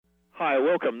Hi,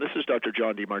 welcome. This is Dr.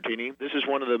 John DeMartini. This is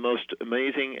one of the most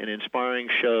amazing and inspiring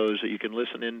shows that you can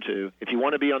listen into. If you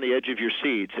want to be on the edge of your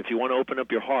seats, if you want to open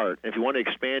up your heart, if you want to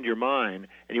expand your mind,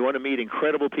 and you want to meet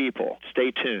incredible people,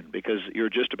 stay tuned because you're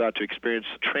just about to experience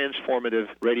a transformative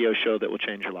radio show that will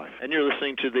change your life. And you're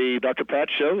listening to the Dr. Pat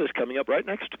Show that's coming up right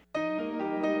next.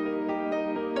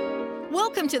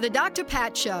 Welcome to the Dr.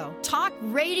 Pat Show. Talk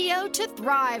radio to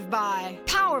thrive by.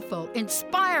 Powerful,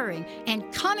 inspiring, and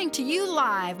coming to you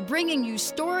live, bringing you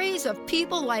stories of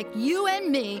people like you and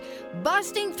me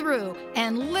busting through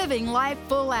and living life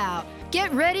full out.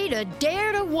 Get ready to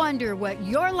dare to wonder what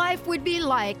your life would be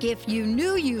like if you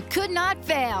knew you could not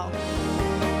fail.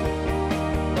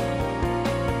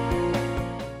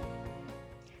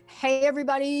 Hey,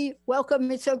 everybody. Welcome.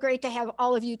 It's so great to have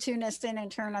all of you tune us in and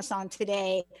turn us on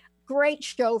today. Great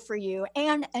show for you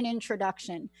and an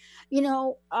introduction. You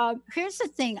know, here's the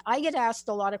thing. I get asked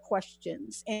a lot of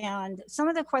questions, and some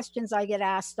of the questions I get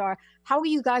asked are, how are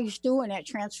you guys doing at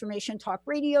Transformation Talk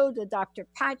Radio, the Dr.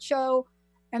 Pat Show?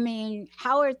 I mean,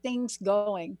 how are things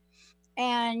going?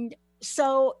 And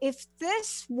so if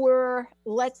this were,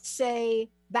 let's say,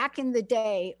 back in the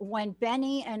day when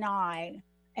Benny and I,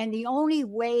 and the only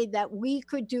way that we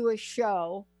could do a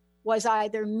show was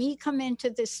either me come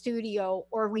into the studio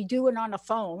or we do it on a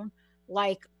phone,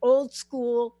 like old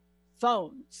school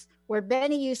phones, where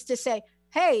Benny used to say,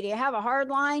 hey, do you have a hard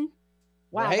line?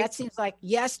 Wow, right? That seems like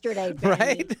yesterday, Benny.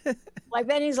 Right? Like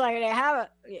Benny's like, they have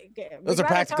those are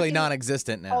practically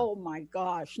non-existent now. Oh my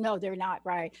gosh. No, they're not,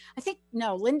 right? I think,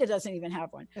 no, Linda doesn't even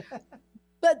have one.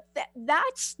 But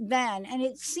that's then. And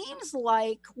it seems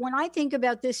like when I think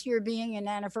about this year being an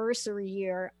anniversary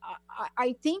year,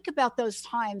 I think about those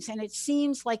times and it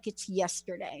seems like it's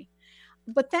yesterday.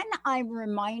 But then I'm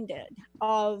reminded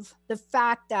of the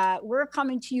fact that we're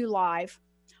coming to you live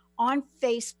on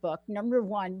Facebook, number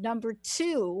one. Number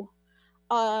two,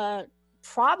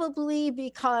 probably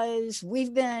because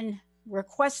we've been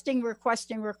requesting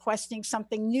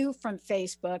something new from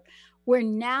Facebook. We're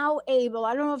now able,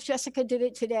 I don't know if Jessica did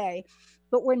it today,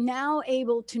 but we're now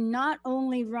able to not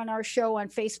only run our show on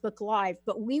Facebook Live,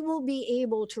 but we will be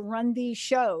able to run these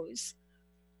shows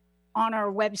on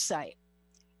our website.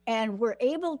 And we're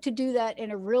able to do that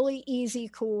in a really easy,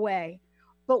 cool way.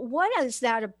 But what is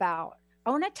that about?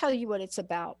 I want to tell you what it's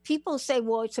about. People say,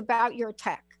 well, it's about your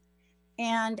tech.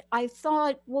 And I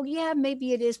thought, well, yeah,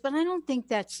 maybe it is, but I don't think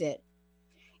that's it.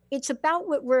 It's about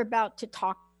what we're about to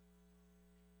talk about.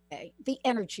 The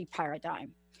energy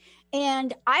paradigm.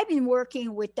 And I've been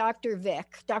working with Dr.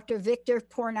 Victor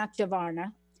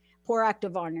Porak-Dvarna.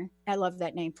 I love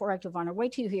that name, Porak-Dvarna.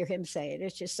 Wait till you hear him say it.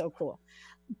 It's just so cool.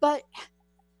 But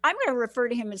I'm going to refer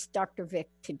to him as Dr. Vic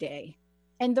today.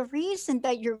 And the reason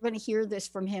that you're going to hear this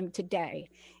from him today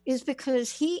is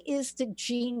because he is the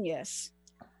genius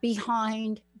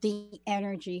behind the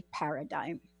energy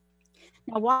paradigm.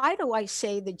 Now, why do I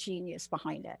say the genius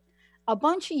behind it? A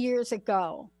bunch of years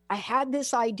ago, I had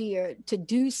this idea to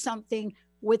do something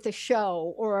with a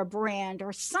show or a brand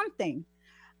or something.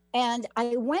 And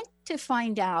I went to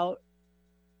find out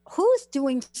who's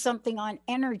doing something on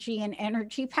energy and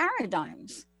energy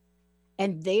paradigms.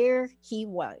 And there he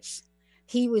was.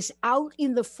 He was out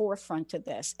in the forefront of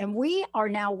this. And we are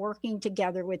now working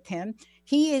together with him.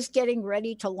 He is getting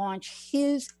ready to launch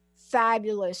his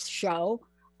fabulous show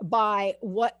by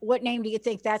what name do you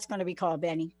think that's going to be called,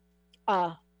 Benny?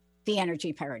 The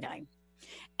energy paradigm.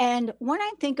 And when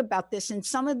I think about this and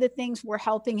some of the things we're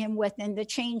helping him with and the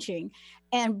changing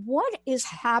and what is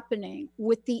happening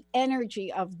with the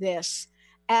energy of this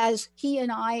as he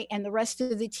and I and the rest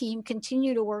of the team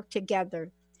continue to work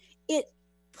together, it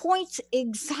points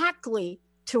exactly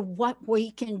to what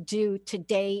we can do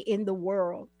today in the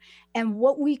world and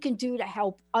what we can do to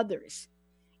help others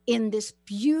in this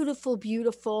beautiful,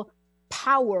 beautiful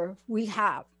power we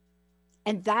have.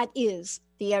 And that is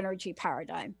the energy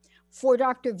paradigm. For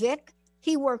Dr. Vic,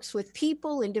 he works with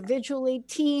people individually,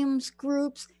 teams,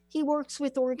 groups. He works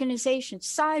with organizations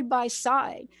side by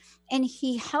side, and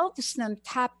he helps them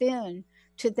tap in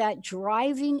to that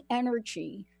driving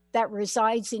energy that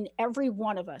resides in every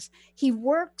one of us. He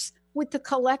works with the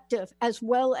collective as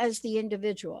well as the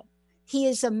individual. He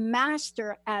is a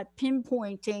master at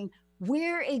pinpointing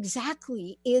where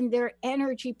exactly in their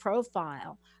energy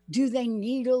profile do they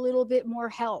need a little bit more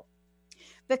help?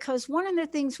 Because one of the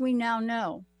things we now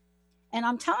know, and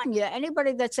I'm telling you,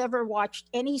 anybody that's ever watched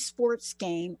any sports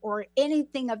game or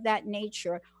anything of that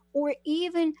nature, or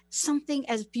even something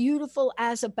as beautiful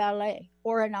as a ballet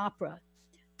or an opera,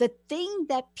 the thing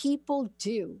that people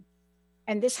do,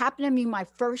 and this happened to me my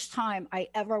first time I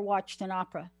ever watched an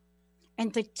opera,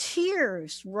 and the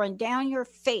tears run down your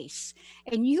face,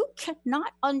 and you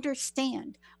cannot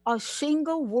understand a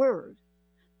single word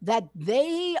that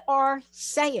they are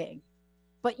saying,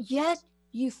 but yet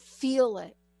you feel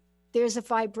it. There's a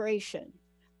vibration.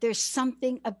 There's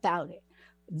something about it.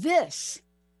 This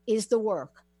is the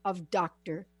work of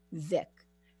Dr. Vic.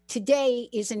 Today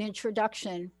is an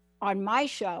introduction on my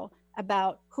show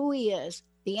about who he is,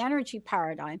 the energy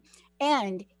paradigm,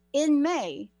 and in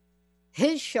May,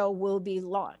 his show will be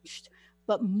launched.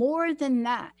 But more than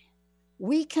that,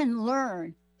 we can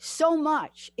learn so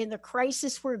much in the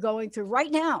crisis we're going through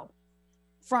right now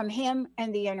from him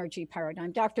and the energy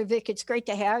paradigm. Dr. Vic, it's great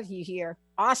to have you here.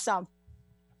 Awesome.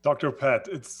 Dr. Pat,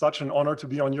 it's such an honor to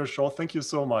be on your show. Thank you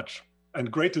so much.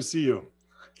 And great to see you.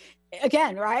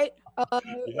 Again, right?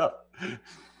 Yeah.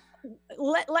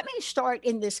 Let me start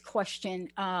in this question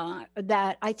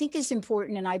that I think is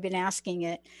important, and I've been asking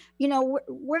it. You know,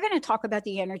 we're going to talk about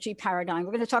the energy paradigm.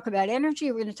 We're going to talk about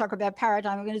energy. We're going to talk about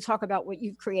paradigm. We're going to talk about what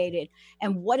you've created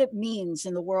and what it means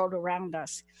in the world around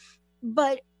us.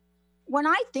 But when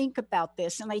I think about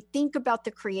this and I think about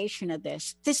the creation of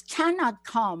this cannot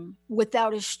come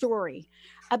without a story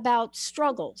about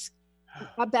struggles,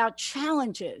 about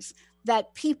challenges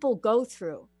that people go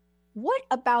through. What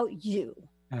about you?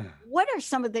 What are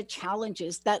some of the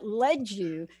challenges that led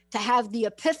you to have the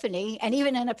epiphany, and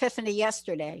even an epiphany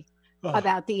yesterday,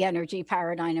 about the energy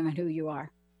paradigm and who you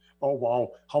are? Oh,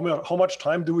 wow. How much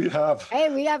time do we have? Hey,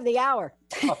 we have the hour.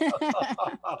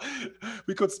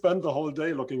 We could spend the whole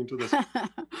day looking into this.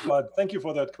 But thank you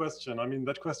for that question. I mean,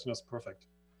 that question is perfect.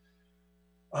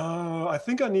 I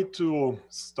think I need to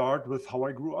start with how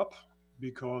I grew up,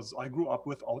 because I grew up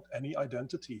without any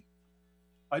identity.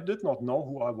 I did not know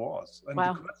who I was. And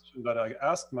wow. The question that I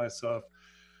asked myself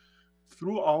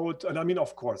throughout, and I mean,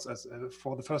 of course, as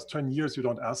for the first 10 years, you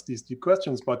don't ask these deep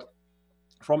questions, but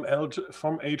from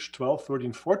age 12,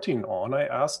 13, 14 on, I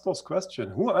asked those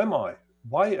questions. Who am I?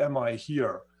 Why am I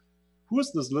here? Who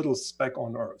is this little speck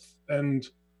on Earth? And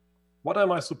what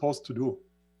am I supposed to do?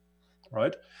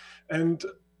 Right? And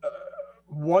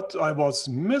what I was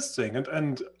missing,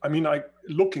 and I mean,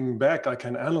 looking back, I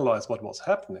can analyze what was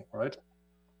happening, right?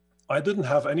 I didn't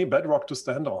have any bedrock to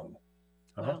stand on.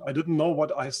 Wow. I didn't know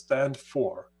what I stand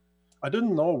for. I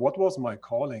didn't know what was my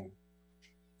calling.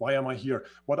 Why am I here?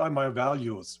 What are my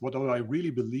values? What do I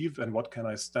really believe, and what can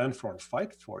I stand for and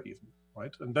fight for even,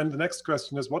 right? And then the next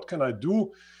question is, what can I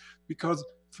do? Because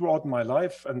throughout my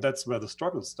life, and that's where the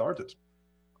struggle started,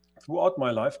 throughout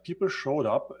my life, people showed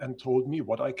up and told me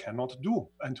what I cannot do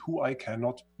and who I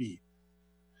cannot be.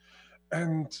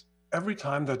 And every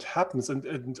time that happens,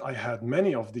 and I had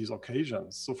many of these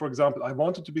occasions. So for example, I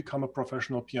wanted to become a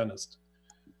professional pianist.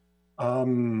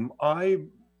 In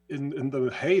the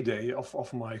heyday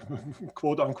of my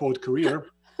quote unquote career,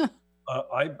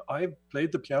 I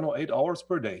played the piano 8 hours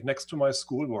per day next to my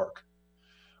schoolwork.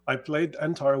 I played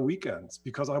entire weekends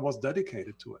because I was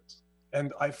dedicated to it.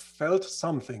 And I felt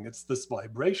something. It's this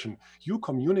vibration. You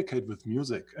communicate with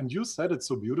music, and you said it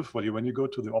so beautifully. When you go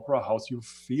to the opera house, you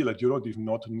feel it. You don't even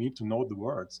need to know the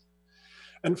words.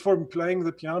 And for playing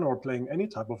the piano or playing any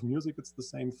type of music, it's the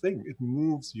same thing. It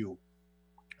moves you,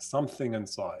 something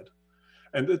inside.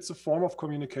 And it's a form of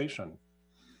communication.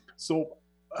 So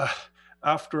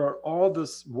after all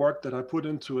this work that I put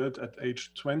into it at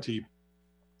age 20,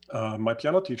 my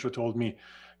piano teacher told me,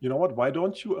 you know what, why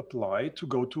don't you apply to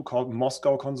go to called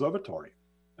Moscow Conservatory?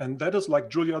 And that is like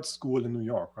Juilliard School in New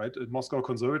York, right? At Moscow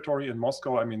Conservatory in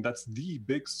Moscow, I mean, that's the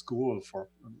big school for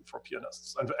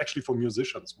pianists and actually for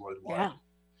musicians worldwide.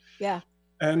 Yeah.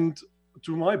 And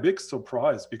to my big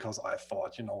surprise, because I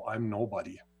thought, you know, I'm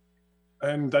nobody.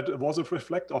 And that was a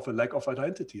reflect of a lack of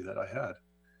identity that I had.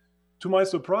 To my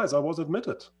surprise, I was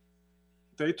admitted.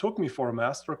 They took me for a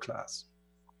master class.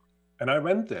 And I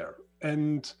went there,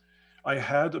 and I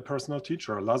had a personal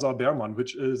teacher, Lazar Berman,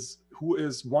 who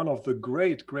is one of the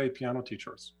great piano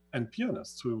teachers and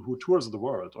pianists who tours the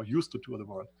world, or used to tour the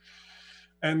world.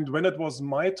 And when it was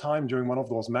my time during one of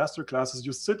those master classes,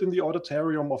 you sit in the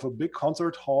auditorium of a big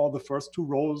concert hall, the first 2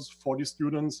 rows, 40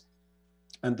 students,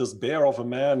 and this bear of a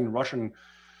man, Russian,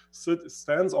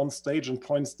 stands on stage and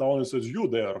points down and says, "You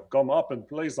there, come up and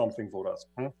play something for us."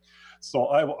 So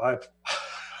I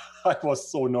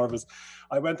was so nervous.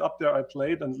 I went up there, I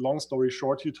played, and long story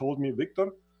short, he told me,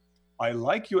 "Victor, I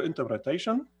like your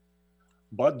interpretation,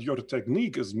 but your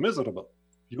technique is miserable.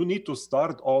 You need to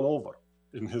start all over,"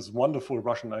 in his wonderful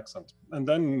Russian accent. And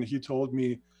then he told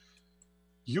me,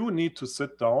 "You need to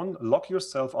sit down, lock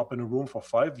yourself up in a room for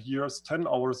 5 years, 10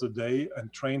 hours a day,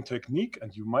 and train technique,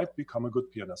 and you might become a good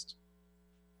pianist."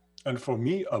 And for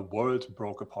me, a world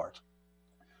broke apart,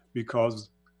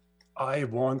 because I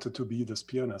wanted to be this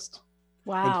pianist.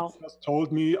 Wow. And he just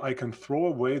told me I can throw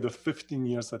away the 15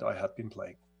 years that I had been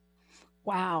playing.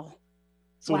 Wow.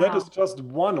 So that is just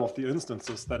one of the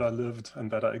instances that I lived and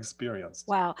that I experienced.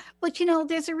 Wow. But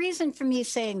there's a reason for me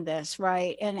saying this,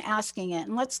 right? And asking it.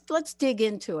 And let's dig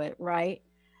into it, right?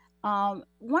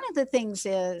 One of the things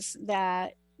is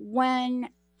that when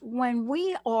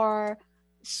we are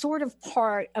sort of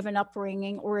part of an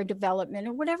upbringing or a development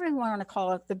or whatever you want to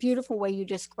call it, the beautiful way you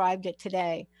described it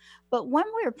today. But when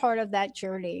we're part of that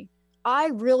journey, I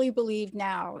really believe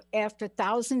now, after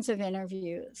thousands of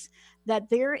interviews, that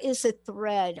there is a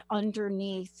thread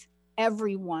underneath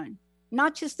everyone,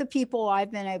 not just the people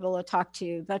I've been able to talk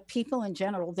to, but people in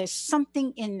general. There's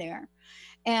something in there.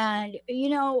 And,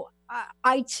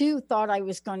 I too thought I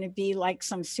was going to be like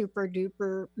some super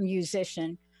duper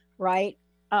musician, right?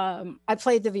 I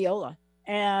played the viola,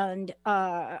 and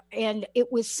it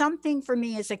was something for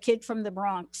me as a kid from the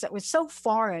Bronx that was so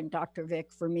foreign, Dr.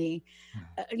 Vic, for me.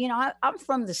 I'm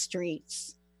from the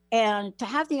streets, and to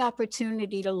have the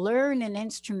opportunity to learn an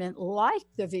instrument like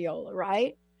the viola,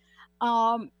 right?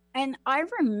 And I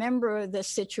remember the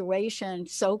situation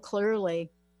so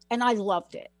clearly, and I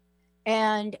loved it.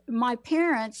 And my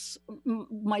parents,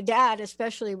 my dad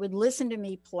especially, would listen to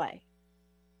me play.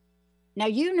 Now,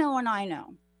 and I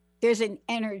know there's an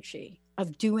energy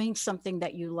of doing something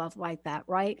that you love like that,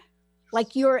 right?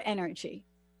 Like your energy.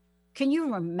 Can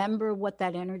you remember what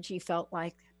that energy felt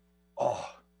like?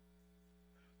 Oh,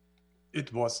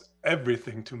 it was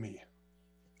everything to me.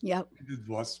 Yep. It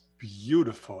was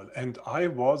beautiful. And I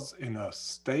was in a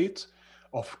state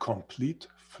of complete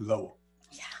flow.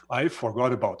 Yeah. I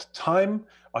forgot about time.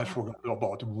 I forgot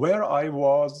about where I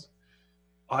was.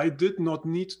 I did not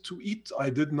need to eat. I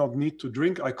did not need to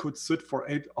drink. I could sit for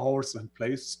 8 hours and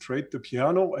play straight the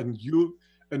piano and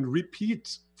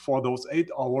repeat for those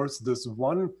 8 hours this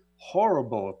one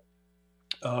horrible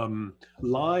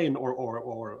line or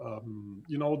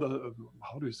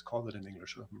how do you call it in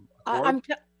English?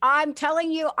 I'm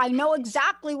telling you, I know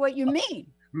exactly what you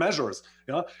mean. Measures,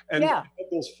 yeah, and I had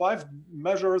those 5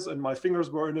 measures, and my fingers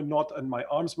were in a knot, and my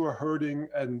arms were hurting,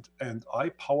 and I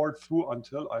powered through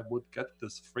until I would get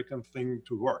this freaking thing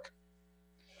to work,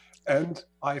 and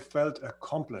I felt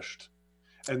accomplished.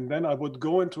 And then I would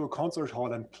go into a concert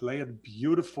hall and play it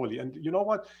beautifully. And you know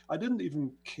what? I didn't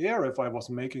even care if I was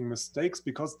making mistakes,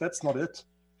 because that's not it.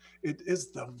 It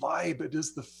is the vibe. It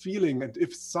is the feeling. And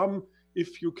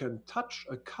if you can touch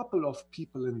a couple of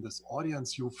people in this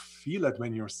audience, you feel it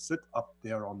when you sit up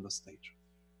there on the stage.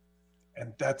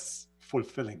 And that's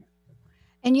fulfilling.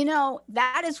 And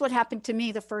that is what happened to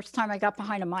me the first time I got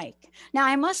behind a mic. Now,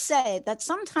 I must say that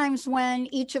sometimes when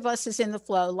each of us is in the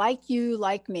flow, like you,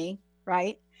 like me,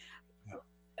 right?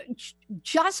 Yeah.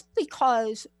 Just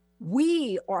because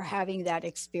we are having that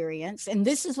experience, and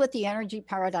this is what the energy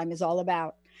paradigm is all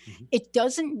about, it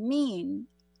doesn't mean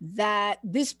that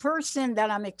this person that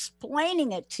I'm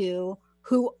explaining it to,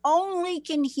 who only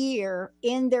can hear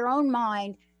in their own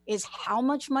mind, is how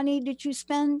much money did you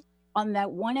spend on that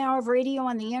 1 hour of radio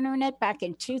on the internet back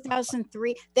in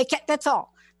 2003? That's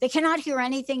all. They cannot hear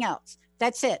anything else.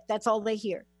 That's it. That's all they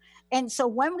hear. And so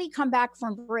when we come back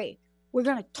from break, we're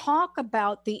going to talk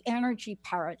about the energy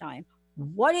paradigm.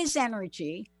 What is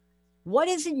energy? What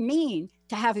does it mean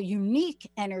to have a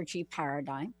unique energy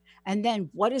paradigm? And then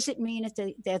what does it mean at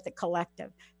the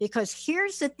collective? Because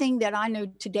here's the thing that I know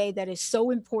today that is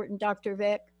so important, Dr.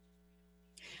 Vic.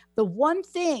 The one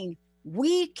thing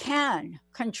we can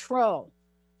control,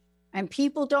 and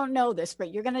people don't know this,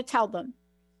 but you're going to tell them,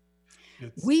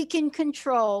 we can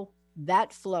control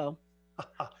that flow.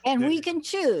 And we can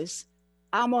choose.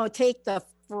 I'm going to take the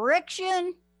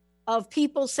friction of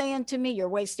people saying to me, you're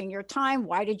wasting your time.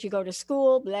 Why did you go to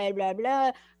school? Blah, blah,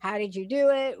 blah. How did you do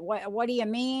it? What do you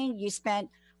mean? You spent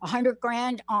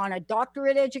 $100,000 on a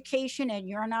doctorate education and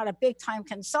you're not a big time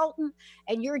consultant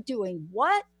and you're doing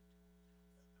what?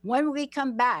 When we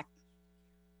come back,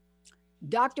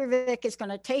 Dr. Vic is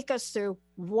going to take us through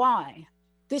why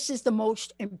this is the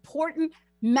most important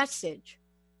message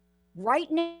right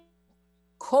now,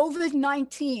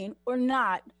 COVID-19 or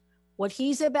not. What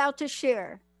he's about to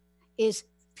share is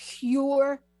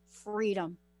pure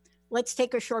freedom. Let's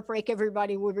take a short break,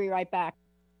 everybody. We'll be right back.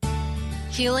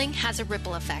 Healing has a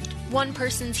ripple effect. One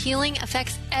person's healing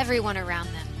affects everyone around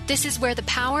them. This is where the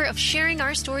power of sharing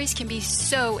our stories can be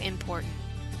so important.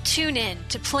 Tune in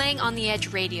to Playing on the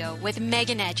Edge Radio with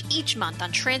Megan Edge each month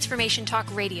on Transformation Talk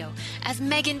Radio, as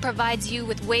Megan provides you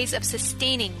with ways of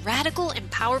sustaining radical and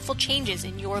powerful changes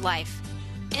in your life.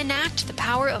 Enact the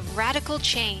power of radical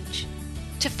change.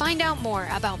 To find out more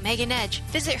about Megan Edge,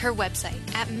 visit her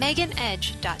website at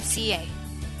meganedge.ca.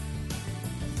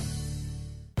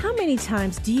 How many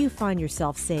times do you find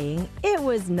yourself saying, "It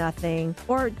was nothing,"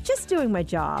 or "just doing my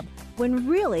job," when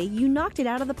really you knocked it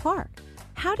out of the park?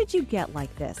 How did you get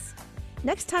like this?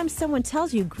 Next time someone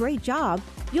tells you "great job,"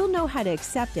 you'll know how to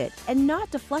accept it and not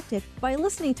deflect it by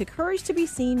listening to Courage to Be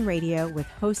Seen Radio with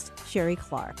host Sherry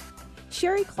Clark.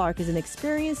 Sherry Clark is an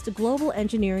experienced global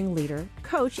engineering leader,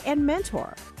 coach, and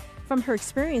mentor. From her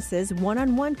experiences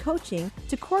one-on-one coaching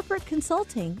to corporate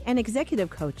consulting and executive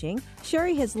coaching,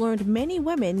 Sherry has learned many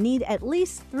women need at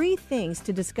least 3 things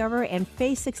to discover and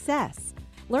face success.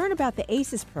 Learn about the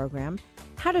ACES program,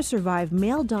 how to survive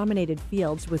male-dominated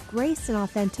fields with grace and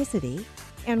authenticity,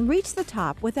 and reach the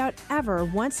top without ever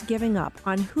once giving up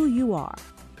on who you are.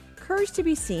 Courage to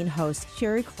Be Seen host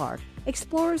Sherry Clark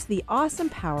explores the awesome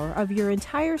power of your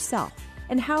entire self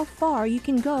and how far you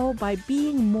can go by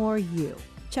being more you.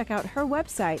 Check out her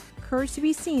website,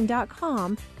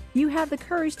 CourageToBeSeen.com. You have the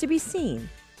courage to be seen.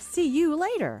 See you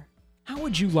later. How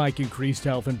would you like increased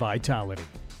health and vitality?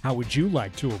 How would you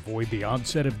like to avoid the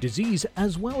onset of disease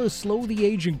as well as slow the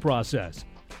aging process?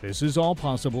 This is all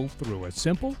possible through a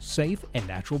simple, safe, and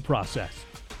natural process.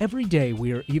 Every day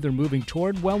we are either moving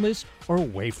toward wellness or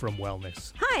away from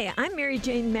wellness. Hi, I'm Mary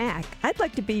Jane Mack. I'd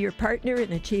like to be your partner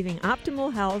in achieving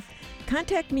optimal health.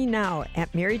 Contact me now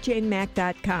at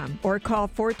maryjanemack.com or call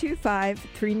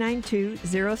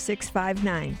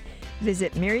 425-392-0659.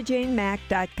 Visit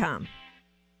maryjanemack.com.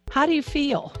 How do you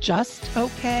feel? Just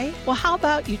okay? Well, how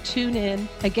about you tune in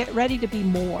and get ready to be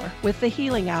more with the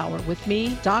Healing Hour with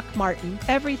me, Doc Martin,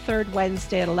 every third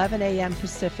Wednesday at 11 a.m.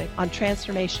 Pacific on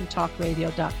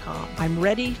TransformationTalkRadio.com. I'm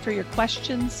ready for your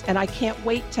questions, and I can't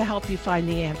wait to help you find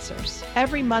the answers.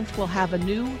 Every month, we'll have a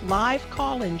new live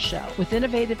call-in show with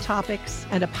innovative topics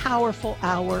and a powerful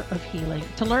hour of healing.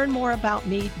 To learn more about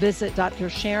me, visit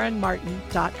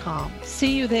DrSharonMartin.com.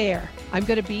 See you there. I'm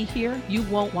going to be here. You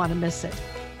won't want to miss it.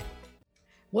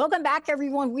 Welcome back,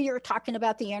 everyone. We are talking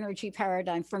about the energy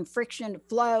paradigm from friction to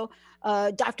flow.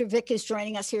 Dr. Vic is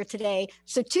joining us here today.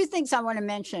 So 2 things I want to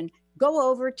mention.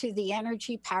 Go over to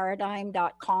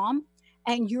theenergyparadigm.com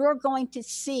and you're going to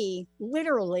see,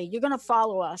 literally, you're going to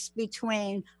follow us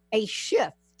between a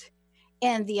shift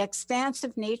and the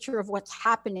expansive nature of what's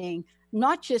happening,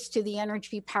 not just to the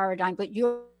energy paradigm, but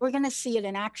we're going to see it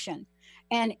in action.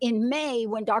 And in May,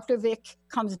 when Dr. Vic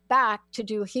comes back to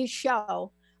do his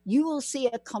show, you will see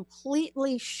a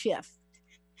completely shift.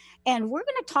 And we're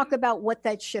going to talk about what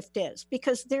that shift is,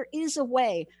 because there is a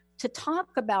way to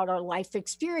talk about our life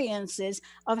experiences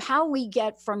of how we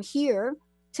get from here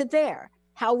to there,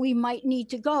 how we might need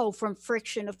to go from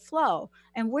friction to flow.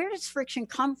 And where does friction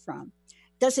come from?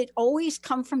 Does it always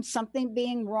come from something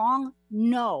being wrong?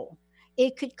 No.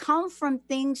 It could come from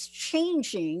things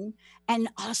changing and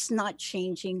us not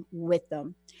changing with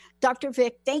them. Dr.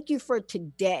 Vic, thank you for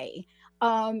today.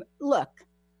 Look,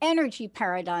 energy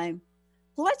paradigm,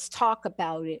 let's talk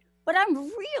about it, but I'm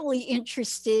really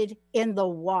interested in the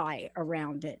why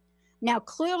around it. Now,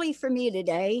 clearly for me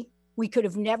today, we could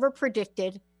have never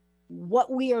predicted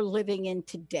what we are living in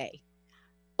today,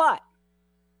 but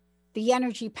the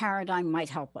energy paradigm might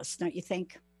help us, don't you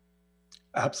think?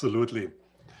 Absolutely.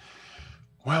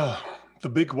 Well, the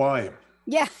big why.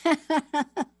 Yeah.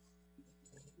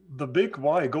 The big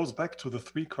why goes back to the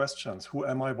 3 questions. Who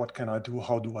am I? What can I do?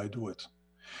 How do I do it?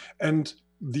 And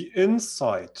the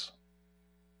insight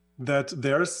that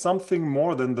there is something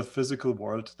more than the physical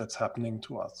world that's happening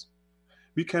to us.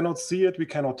 We cannot see it, we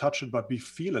cannot touch it, but we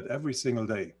feel it every single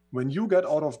day. When you get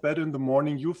out of bed in the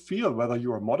morning, you feel whether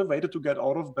you are motivated to get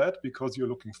out of bed because you're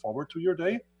looking forward to your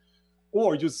day,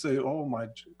 or you say, oh my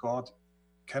God,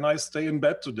 can I stay in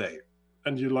bed today?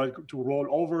 And you like to roll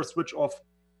over, switch off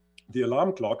the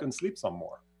alarm clock and sleep some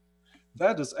more.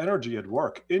 That is energy at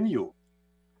work in you.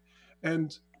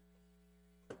 And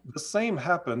the same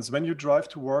happens when you drive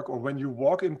to work or when you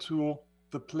walk into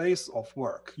the place of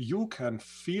work. You can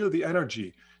feel the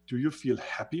energy. Do you feel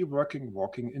happy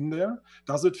walking in there?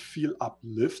 Does it feel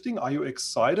uplifting? Are you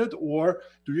excited, or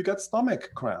do you get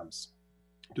stomach cramps?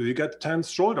 Do you get tense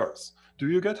shoulders? Do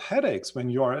you get headaches when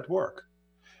you are at work?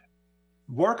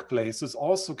 Workplaces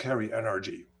also carry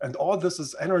energy, and all this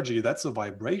is energy. That's a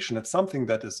vibration. It's something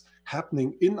that is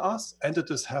happening in us and it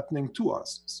is happening to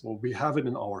us. So we have it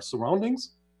in our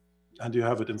surroundings and you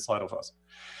have it inside of us.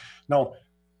 Now,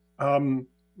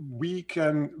 we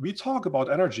talk about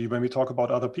energy when we talk about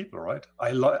other people, right?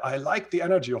 I like the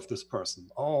energy of this person.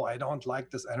 Oh, I don't like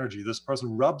this energy. This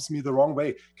person rubs me the wrong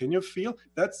way. Can you feel?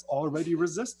 That's already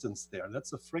resistance there.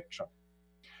 That's a friction.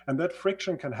 And that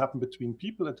friction can happen between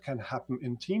people. It can happen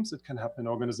in teams. It can happen in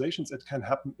organizations. It can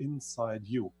happen inside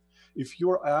you. If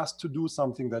you're asked to do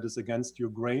something that is against your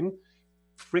grain,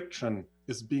 friction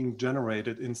is being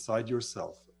generated inside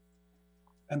yourself.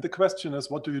 And the question is,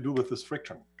 what do you do with this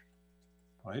friction,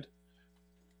 right?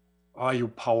 Are you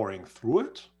powering through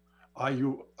it? Are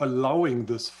you allowing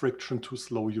this friction to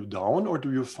slow you down, or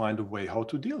do you find a way how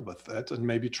to deal with that and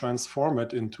maybe transform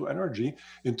it into energy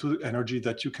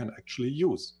that you can actually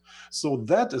use? So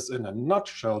that is, in a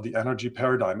nutshell, the energy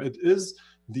paradigm. It is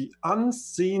the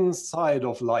unseen side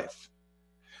of life.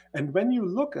 And when you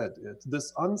look at it,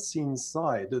 this unseen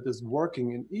side that is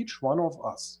working in each one of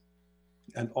us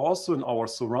and also in our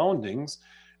surroundings,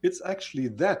 it's actually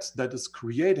that is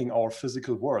creating our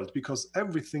physical world, because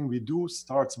everything we do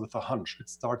starts with a hunch. It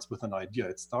starts with an idea.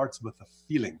 It starts with a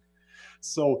feeling.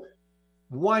 So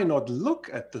why not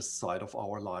look at this side of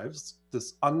our lives,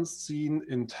 this unseen,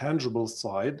 intangible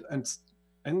side,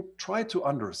 and try to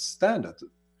understand it?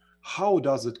 How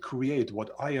does it create what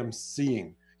I am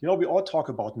seeing? You know, we all talk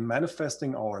about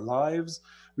manifesting our lives.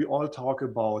 We all talk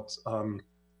about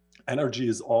energy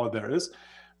is all there is.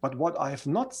 But what I have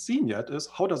not seen yet is,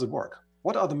 how does it work?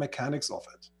 What are the mechanics of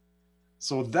it?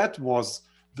 So that was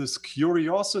this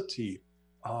curiosity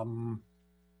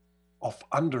of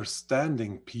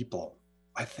understanding people.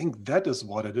 I think that is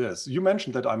what it is. You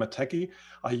mentioned that I'm a techie.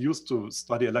 I used to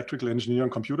study electrical engineering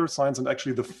and computer science. And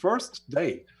actually the first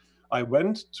day I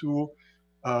went to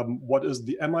what is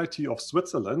the MIT of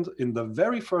Switzerland, in the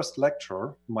very first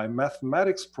lecture, my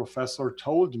mathematics professor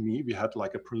told me, we had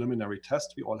like a preliminary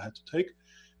test we all had to take.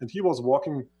 And he was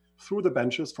walking through the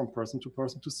benches from person to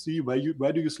person to see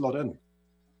where do you slot in.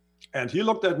 And he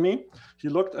looked at me, he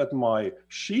looked at my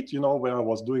sheet, you know, where I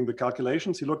was doing the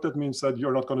calculations. He looked at me and said,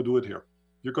 "You're not going to do it here.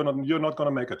 You're not going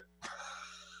to make it."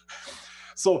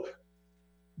 So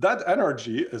that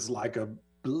energy is like a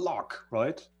block,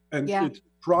 right? And it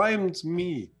primed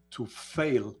me to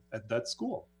fail at that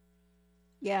school.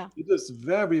 Yeah. It is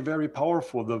very, very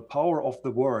powerful. The power of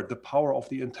the word, the power of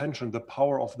the intention, the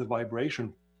power of the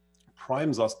vibration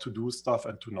primes us to do stuff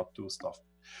and to not do stuff.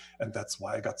 And that's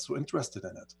why I got so interested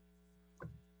in it.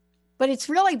 But it's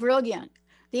really brilliant.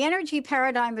 The energy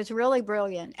paradigm is really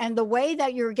brilliant. And the way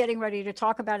that you're getting ready to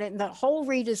talk about it and the whole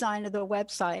redesign of the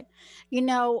website, you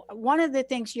know, one of the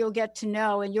things you'll get to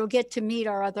know, and you'll get to meet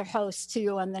our other hosts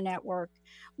too on the network,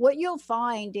 what you'll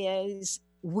find is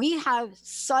we have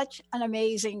such an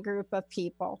amazing group of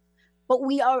people, but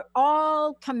we are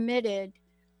all committed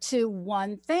to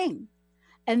one thing.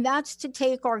 And that's to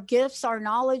take our gifts, our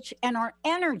knowledge, and our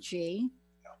energy,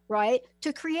 right,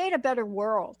 to create a better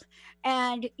world.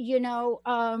 And, you know,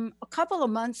 a couple of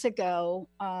months ago,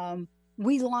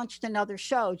 we launched another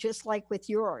show, just like with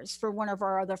yours, for one of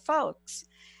our other folks.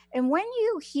 And when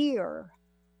you hear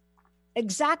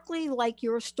exactly like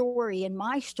your story and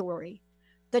my story,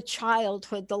 the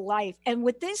childhood, the life, and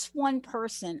with this one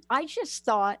person, I just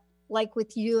thought, like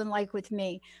with you and like with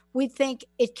me, we think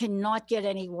it cannot get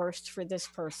any worse for this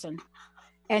person.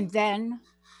 And then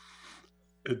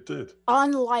it did.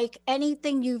 Unlike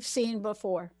anything you've seen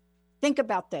before. Think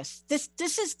about this. This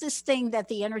is this thing that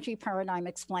the energy paradigm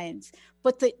explains.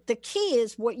 But the key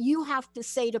is what you have to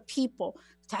say to people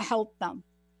to help them.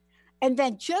 And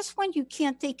then just when you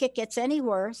can't think it gets any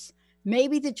worse,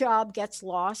 maybe the job gets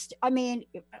lost. I mean,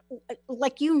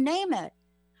 like you name it,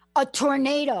 a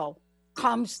tornado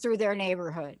comes through their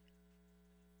neighborhood.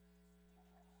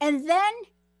 And then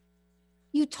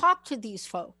you talk to these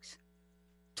folks,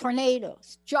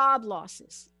 tornadoes, job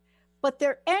losses, but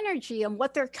their energy and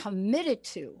what they're committed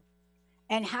to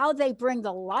and how they bring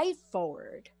the life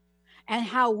forward and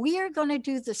how we are going to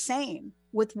do the same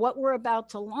with what we're about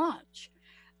to launch.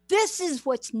 This is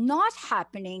what's not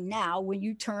happening now when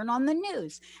you turn on the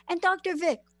news. And Dr.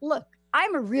 Vic, look,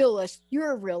 I'm a realist.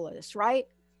 You're a realist, right?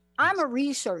 I'm a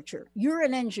researcher. You're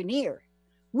an engineer.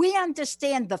 We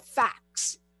understand the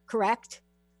facts, correct?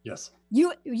 Yes.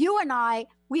 You and I,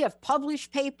 we have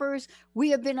published papers. We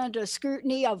have been under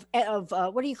scrutiny of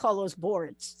what do you call those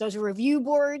boards? Those review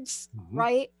boards,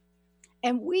 right?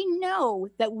 And we know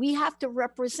that we have to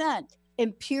represent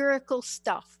empirical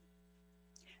stuff.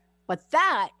 But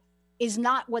that is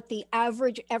not what the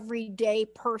average everyday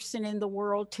person in the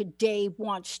world today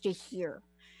wants to hear.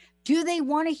 Do they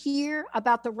want to hear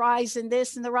about the rise in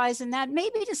this and the rise in that?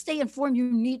 Maybe to stay informed,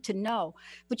 you need to know.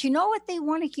 But you know what they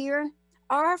want to hear?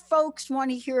 Our folks want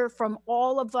to hear from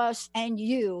all of us and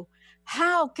you.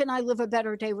 How can I live a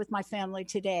better day with my family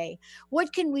today?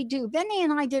 What can we do? Benny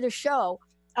and I did a show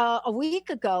a week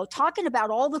ago talking about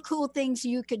all the cool things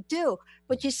you could do.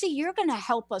 But you see, you're going to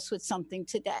help us with something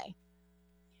today.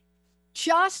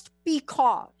 Just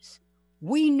because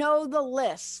we know the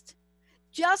list,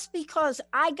 just because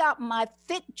I got my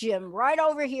Fit Gym right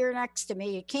over here next to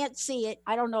me, you can't see it.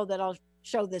 I don't know that I'll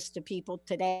show this to people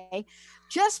today.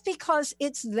 Just because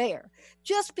it's there,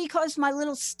 just because my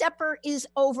little stepper is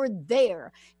over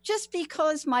there, just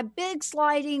because my big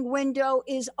sliding window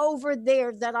is over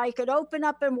there that I could open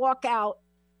up and walk out,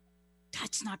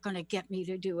 that's not going to get me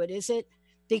to do it, is it?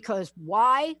 Because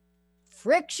why?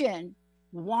 Friction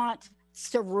wants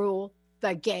to rule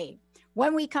the game.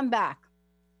 When we come back,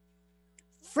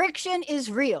 friction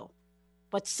is real,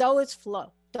 but so is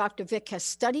flow. Dr. Vic has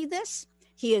studied this.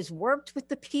 He has worked with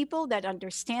the people that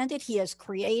understand it. He has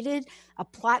created a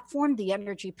platform, the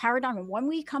energy paradigm. And when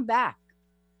we come back,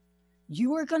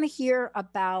 you are going to hear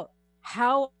about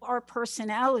how our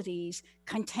personalities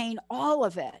contain all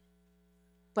of it.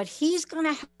 But he's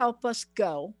going to help us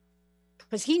go,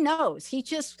 because he knows he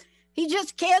just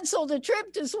canceled a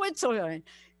trip to Switzerland.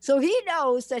 So he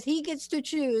knows that he gets to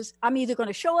choose. I'm either going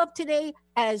to show up today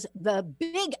as the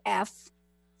big F,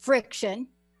 friction.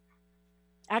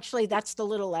 Actually, that's the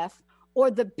little f, or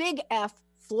the big F,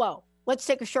 flow. Let's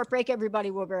take a short break,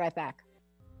 everybody. We'll be right back.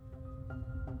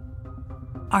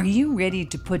 Are you ready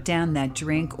to put down that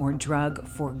drink or drug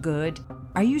for good?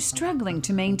 Are you struggling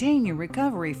to maintain your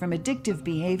recovery from addictive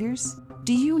behaviors?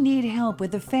 Do you need help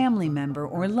with a family member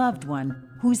or loved one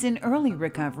who's in early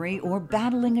recovery or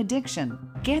battling addiction?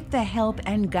 Get the help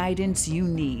and guidance you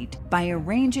need by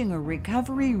arranging a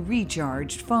Recovery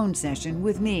Recharged phone session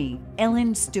with me,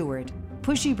 Ellen Stewart,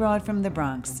 Pushy Broad from the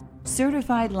Bronx,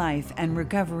 certified life and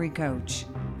recovery coach.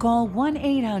 Call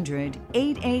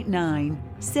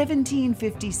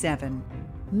 1-800-889-1757.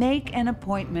 Make an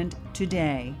appointment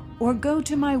today, or go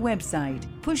to my website,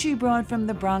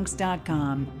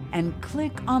 pushybroadfromthebronx.com, and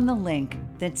click on the link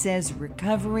that says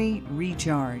Recovery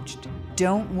Recharged.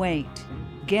 Don't wait.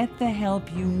 Get the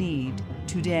help you need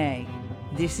today.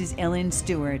 This is Ellen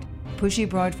Stewart, Pushy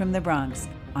Broad from the Bronx,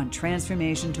 on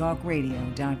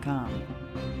TransformationTalkRadio.com.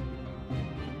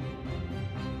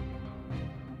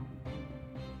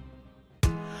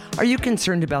 Are you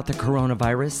concerned about the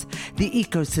coronavirus? The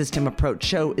Ecosystem Approach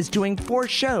Show is doing 4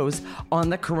 shows on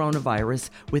the coronavirus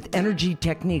with energy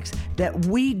techniques that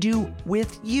we do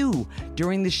with you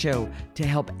during the show to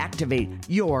help activate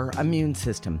your immune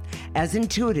system. As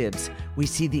intuitives, we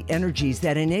see the energies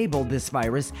that enable this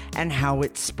virus and how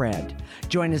it spread.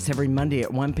 Join us every Monday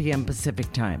at 1 p.m.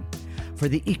 Pacific Time for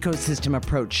the Ecosystem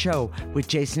Approach Show with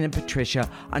Jason and Patricia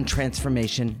on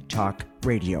Transformation Talk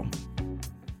Radio.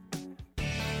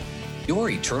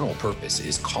 Your eternal purpose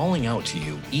is calling out to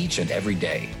you each and every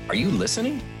day. Are you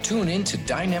listening? Tune in to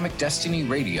Dynamic Destiny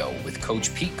Radio with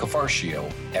Coach Pete Cafarcio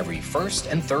every first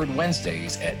and third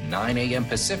Wednesdays at 9 a.m.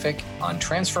 Pacific on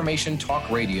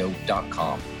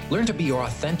TransformationTalkRadio.com. Learn to be your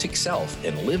authentic self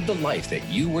and live the life that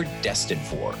you were destined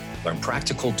for. Learn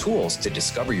practical tools to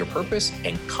discover your purpose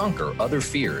and conquer other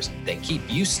fears that keep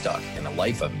you stuck in a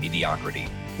life of mediocrity.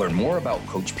 Learn more about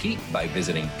Coach Pete by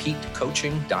visiting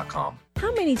PeteCoaching.com.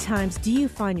 How many times do you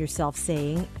find yourself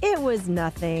saying, it was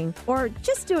nothing, or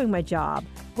just doing my job,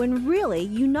 when really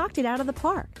you knocked it out of the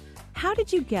park? How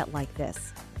did you get like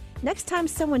this? Next time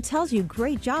someone tells you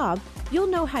great job, you'll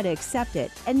know how to accept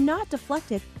it and not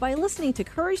deflect it by listening to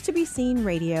Courage to Be Seen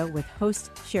Radio with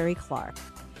host Sherry Clark.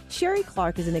 Sherry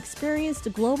Clark is an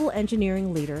experienced global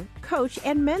engineering leader, coach,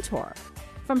 and mentor.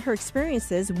 From her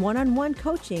experiences one-on-one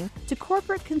coaching to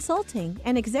corporate consulting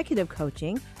and executive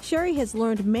coaching, Sherry has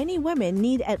learned many women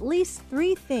need at least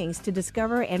 3 things to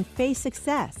discover and face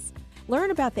success.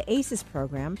 Learn about the ACES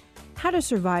program, how to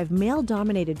survive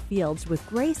male-dominated fields with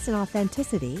grace and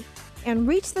authenticity, and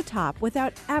reach the top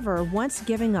without ever once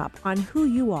giving up on who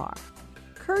you are.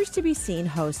 Courage to Be Seen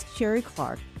host Sherry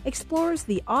Clark explores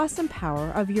the awesome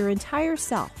power of your entire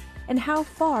self and how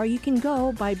far you can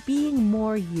go by being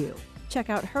more you. Check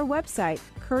out her website,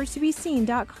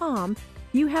 CourageToBeSeen.com.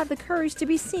 You have the courage to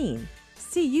be seen.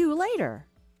 See you later.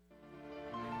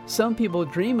 Some people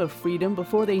dream of freedom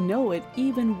before they know it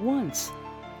even once.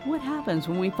 What happens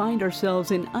when we find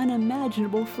ourselves in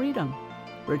unimaginable freedom?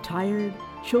 Retired,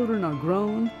 children are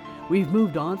grown, we've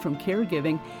moved on from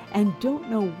caregiving, and don't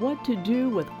know what to do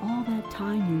with all that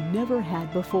time you never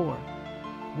had before.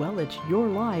 Well, it's your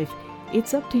life.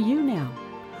 It's up to you now.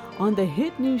 On the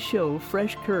hit new show,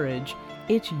 Fresh Courage,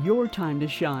 it's your time to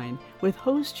shine with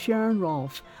host Sharon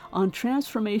Rolfe on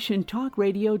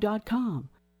TransformationTalkRadio.com.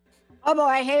 Oh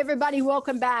boy, hey everybody,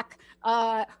 welcome back.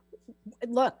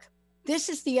 Look, this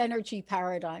is the energy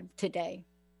paradigm today.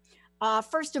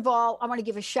 First of all, I want to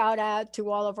give a shout out to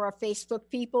all of our Facebook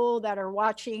people that are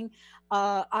watching.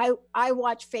 I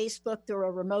watch Facebook through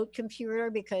a remote computer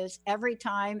because every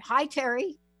time, hi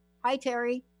Terry.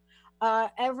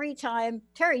 Every time,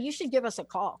 Terry, you should give us a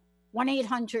call,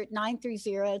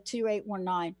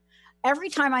 1-800-930-2819. every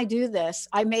time I do this,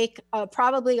 I make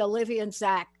probably Olivia and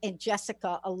Zach and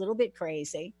Jessica a little bit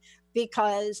crazy,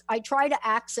 because I try to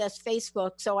access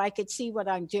Facebook so I could see what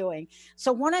I'm doing.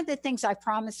 So one of the things I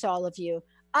promised all of you,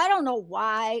 I don't know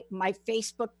why my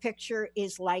Facebook picture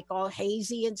is like all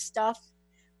hazy and stuff,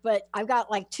 but I've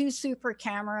got like 2 super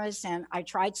cameras, and I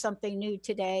tried something new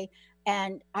today,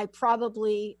 and I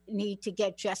probably need to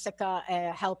get Jessica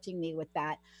helping me with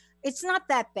that. It's not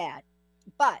that bad,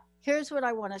 but here's what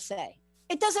I want to say.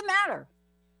 It doesn't matter.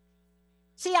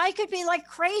 See, I could be like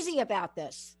crazy about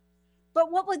this,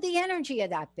 but what would the energy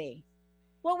of that be?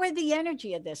 What would the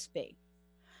energy of this be?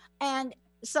 And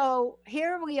so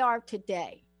here we are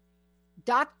today.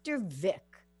 Dr. Vic,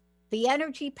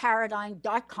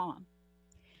 theenergyparadigm.com,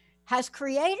 has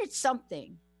created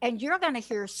something, and you're going to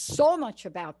hear so much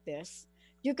about this.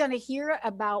 You're going to hear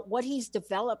about what he's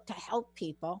developed to help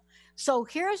people. So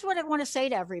here's what I want to say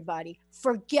to everybody.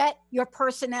 Forget your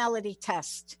personality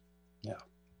test. Yeah.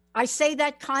 I say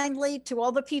that kindly to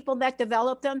all the people that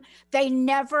develop them. They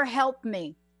never help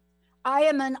me. I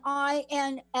am an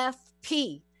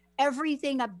INFP.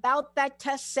 Everything about that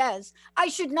test says I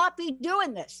should not be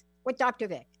doing this with Dr.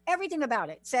 Vic. Everything about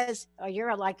it says, oh,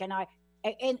 you're like an I.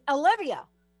 And Olivia,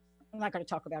 I'm not going to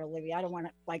talk about Olivia. I don't want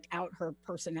to like out her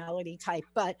personality type,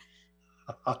 but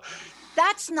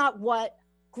that's not what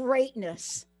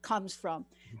greatness comes from.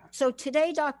 So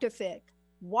today, Dr. Vic,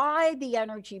 why the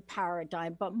energy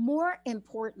paradigm, but more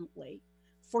importantly,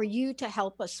 for you to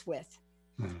help us with,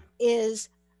 is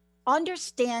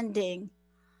understanding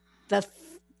the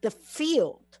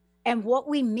field and what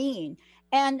we mean.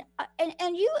 And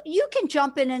you can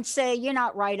jump in and say, you're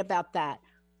not right about that.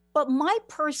 But my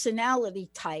personality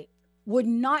type would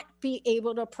not be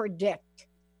able to predict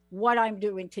what I'm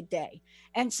doing today.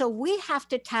 And so we have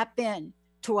to tap in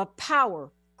to a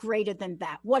power greater than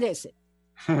that. What is it?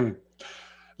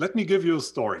 Let me give you a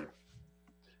story.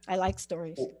 I like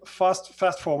stories.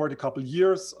 Fast forward a couple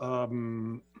years. I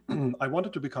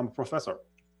wanted to become a professor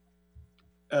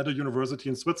at a university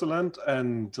in Switzerland,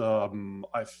 and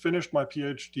I finished my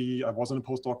PhD. I was in a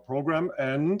postdoc program,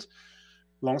 and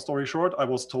long story short, I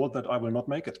was told that I will not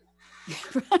make it.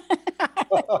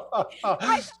 I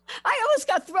almost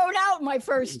got thrown out my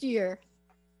first year.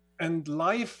 And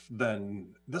life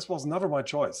then, this was never my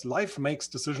choice. Life makes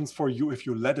decisions for you if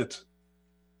you let it.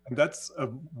 And that's a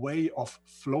way of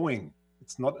flowing.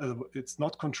 It's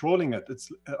not controlling it.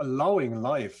 It's allowing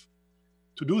life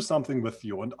to do something with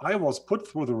you. And I was put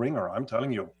through the ringer, I'm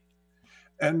telling you.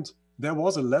 And there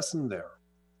was a lesson there.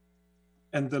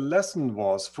 And the lesson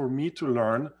was for me to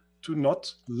learn to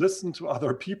not listen to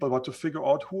other people, but to figure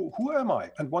out who am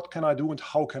I and what can I do and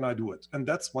how can I do it? And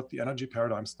that's what the energy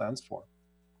paradigm stands for.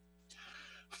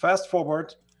 Fast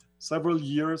forward several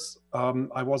years,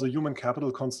 I was a human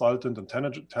capital consultant and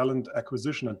talent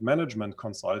acquisition and management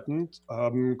consultant,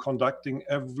 conducting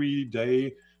every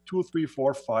day 2, 3,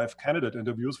 4, 5 candidate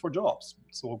interviews for jobs.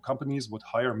 So companies would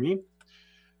hire me,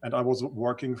 and I was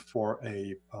working for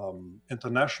a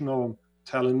international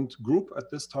talent group at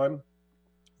this time.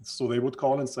 So they would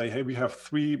call and say, hey, we have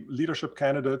 3 leadership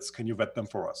candidates. Can you vet them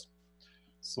for us?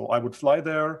 So I would fly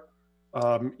there,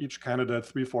 each candidate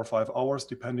 3, 4, 5 hours,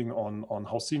 depending on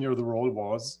how senior the role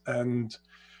was. And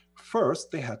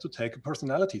first, they had to take a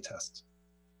personality test.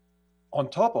 On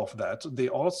top of that, they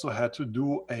also had to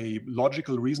do a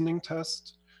logical reasoning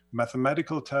test,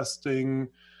 mathematical testing,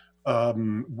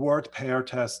 word pair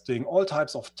testing, all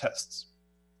types of tests.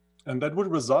 And that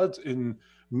would result in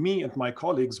me and my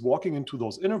colleagues walking into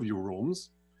those interview rooms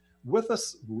with a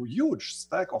huge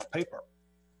stack of paper.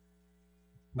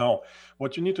 Now,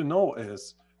 what you need to know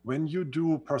is when you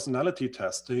do personality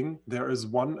testing, there is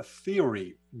one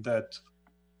theory that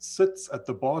sits at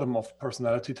the bottom of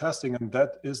personality testing, and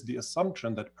that is the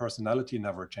assumption that personality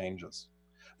never changes,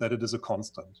 that it is a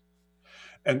constant.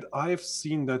 And I've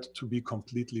seen that to be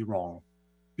completely wrong,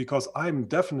 because I'm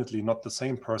definitely not the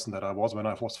same person that I was when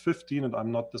I was 15, and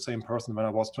I'm not the same person when I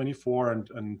was 24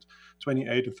 and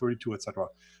 28 and 32, etc.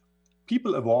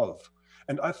 People evolve,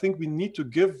 and I think we need to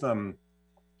give them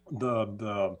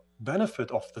the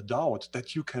benefit of the doubt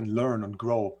that you can learn and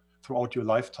grow throughout your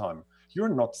lifetime. You're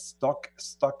not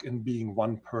stuck in being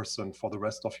one person for the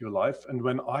rest of your life. And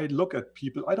when I look at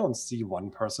people, I don't see one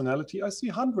personality. I see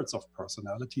hundreds of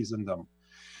personalities in them.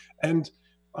 And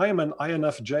I am an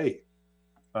INFJ.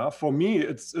 For me,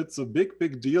 it's a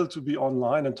big deal to be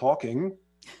online and talking,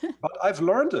 but I've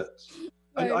learned it.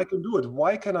 And I can do it.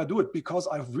 Why can I do it? Because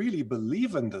I really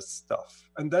believe in this stuff.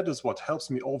 And that is what helps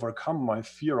me overcome my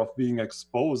fear of being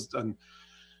exposed. And,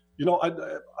 you know,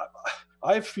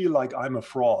 I feel like I'm a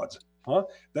fraud.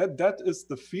 That is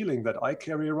the feeling that I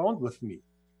carry around with me.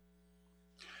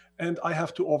 And I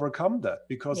have to overcome that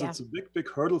because it's a big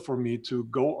hurdle for me to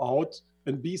go out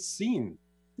and be seen.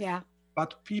 Yeah.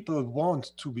 But people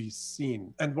want to be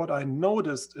seen. And what I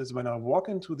noticed is when I walk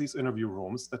into these interview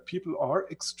rooms that people are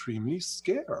extremely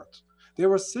scared. They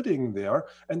were sitting there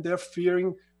and they're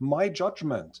fearing my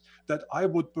judgment, that I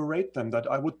would berate them, that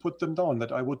I would put them down,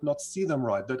 that I would not see them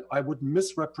right, that I would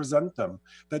misrepresent them,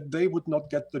 that they would not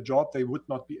get the job, they would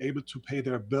not be able to pay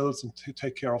their bills and to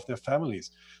take care of their families.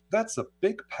 That's a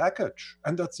big package,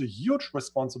 and that's a huge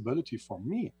responsibility for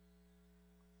me.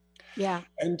 Yeah.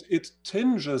 And it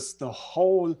tinges the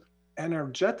whole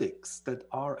energetics that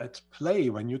are at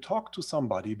play when you talk to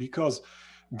somebody, because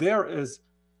there is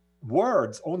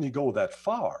words only go that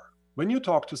far. When you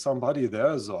talk to somebody,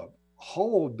 there's a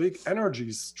whole big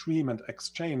energy stream and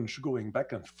exchange going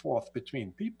back and forth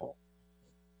between people,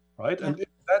 right? Yeah. And if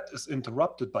that is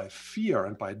interrupted by fear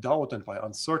and by doubt and by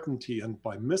uncertainty and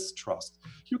by mistrust,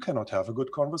 you cannot have a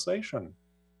good conversation.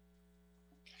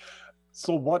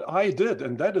 So what I did,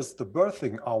 and that is the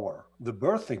birthing hour, the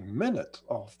birthing minute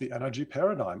of the energy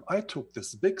paradigm, I took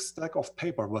this big stack of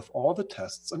paper with all the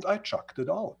tests and I chucked it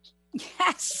out.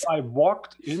 Yes. I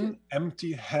walked in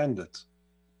empty-handed.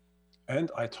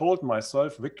 And I told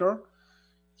myself, Victor,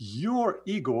 your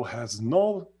ego has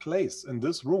no place in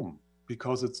this room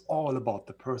because it's all about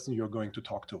the person you're going to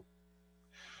talk to.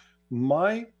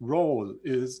 My role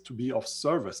is to be of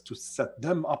service, to set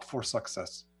them up for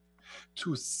success,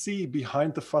 to see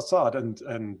behind the facade.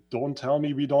 And don't tell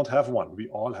me we don't have one. We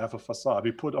all have a facade.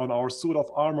 We put on our suit of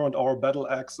armor and our battle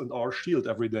axe and our shield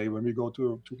every day when we go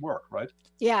to work, right?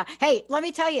 Yeah. Hey, let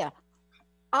me tell you,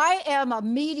 I am a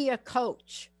media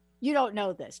coach. You don't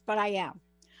know this, but I am.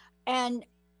 And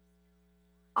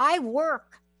I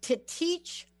work to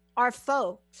teach our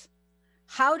folks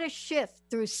how to shift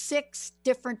through 6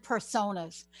 different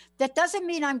personas. That doesn't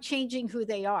mean I'm changing who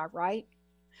they are, right?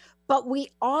 But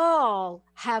we all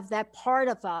have that part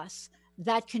of us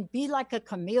that can be like a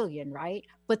chameleon, right?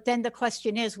 But then the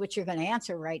question is, which you're going to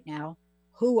answer right now,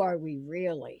 who are we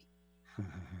really?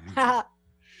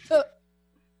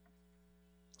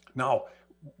 Now,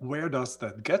 where does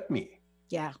that get me?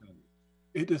 Yeah.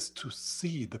 It is to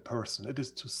see the person. It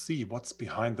is to see what's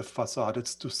behind the facade.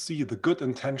 It's to see the good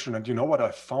intention. And you know what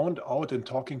I found out in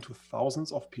talking to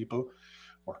thousands of people,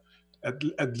 or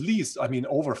at least, I mean,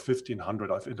 over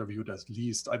 1,500 I've interviewed at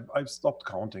least. I've stopped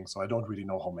counting, so I don't really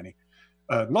know how many.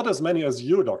 Not as many as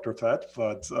you, Dr. Thad,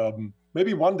 but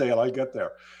maybe one day I'll get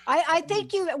there. I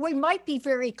think we might be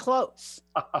very close,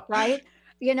 right?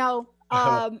 You know,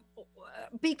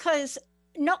 because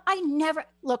no, I never,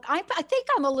 look, I think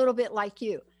I'm a little bit like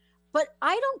you, but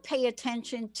I don't pay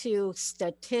attention to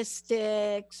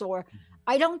statistics, or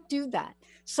I don't do that.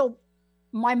 So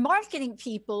my marketing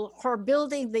people who are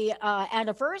building the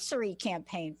anniversary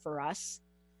campaign for us,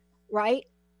 right?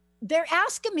 They're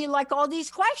asking me like all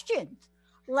these questions,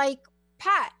 like,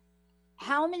 Pat,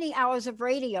 how many hours of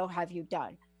radio have you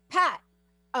done? Pat,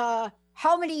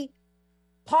 how many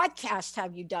podcasts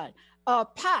have you done?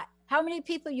 Pat, how many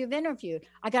people you've interviewed?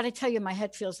 I got to tell you, my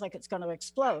head feels like it's going to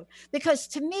explode, because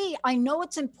to me, I know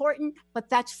it's important, but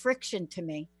that's friction to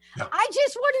me. Yeah. I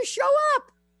just want to show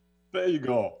up. There you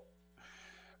go.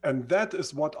 And that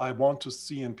is what I want to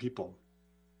see in people.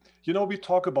 You know, we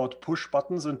talk about push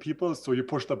buttons in people, so you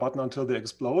push the button until they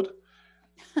explode.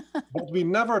 What we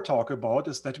never talk about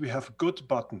is that we have good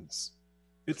buttons.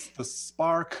 It's the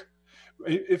spark.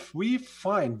 If we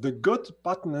find the good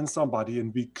button in somebody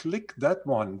and we click that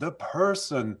one, the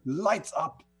person lights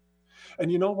up.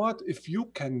 And you know what? If you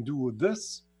can do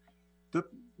this,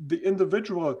 the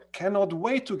individual cannot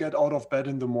wait to get out of bed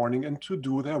in the morning and to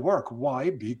do their work.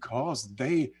 Why? Because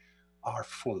they are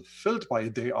fulfilled by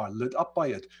it. They are lit up by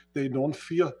it. They don't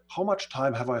feel, how much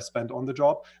time have I spent on the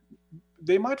job?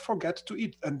 They might forget to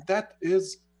eat. And that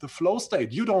is the flow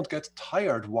state. You don't get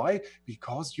tired. Why?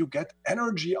 Because you get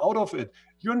energy out of it.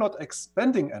 You're not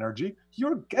expending energy,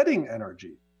 you're getting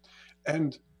energy.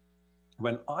 And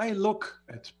when I look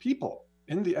at people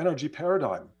in the energy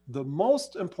paradigm, the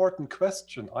most important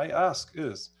question I ask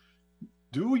is,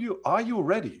 are you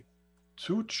ready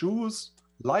to choose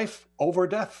life over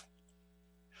death?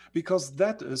 Because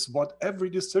that is what every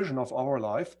decision of our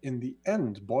life in the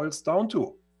end boils down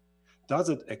to. Does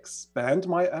it expand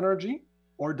my energy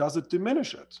or does it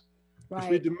diminish it? Right. If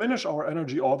we diminish our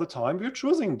energy all the time, we're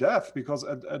choosing death, because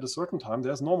at a certain time,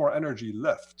 there's no more energy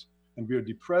left. And we're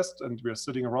depressed and we're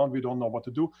sitting around, we don't know what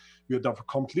to do. We're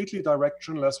completely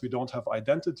directionless, we don't have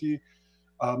identity.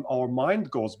 Our mind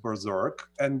goes berserk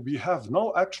and we have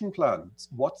no action plans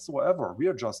whatsoever. We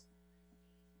are just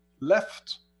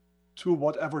left to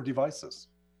whatever devices.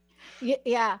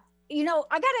 Yeah.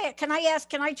 can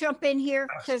I jump in here?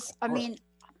 Because I mean,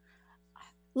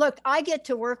 look, I get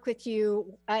to work with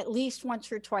you at least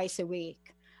once or twice a week.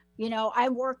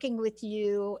 I'm working with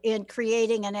you in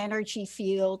creating an energy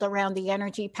field around the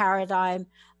energy paradigm,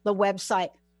 the website.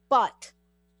 But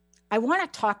I want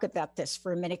to talk about this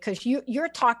for a minute because you're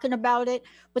talking about it.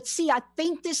 But see, I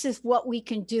think this is what we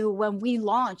can do when we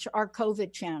launch our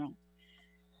COVID channel.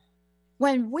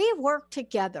 When we work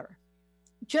together,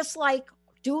 just like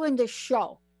doing the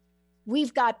show,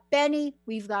 we've got Benny,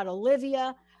 we've got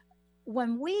Olivia.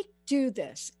 When we do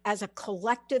this as a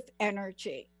collective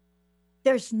energy,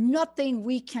 there's nothing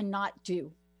we cannot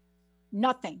do,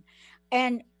 nothing.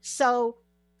 And so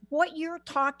what you're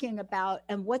talking about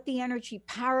and what the energy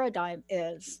paradigm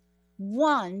is,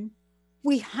 one,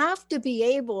 we have to be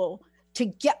able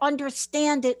to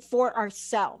understand it for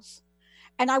ourselves.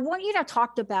 And I want you to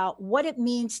talk about what it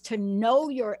means to know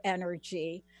your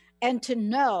energy and to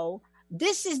know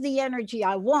this is the energy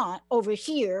I want over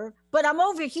here, but I'm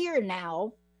over here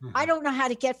now. Mm-hmm. I don't know how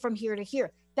to get from here to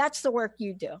here. That's the work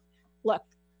you do. Look,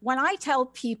 when I tell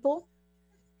people,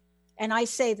 and I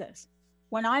say this,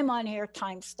 when I'm on air,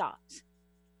 time stops.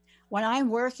 When I'm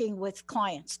working with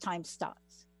clients, time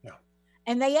stops. Yeah.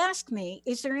 And they ask me,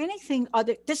 is there anything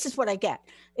other, this is what I get,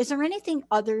 is there anything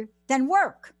other than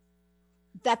work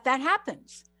that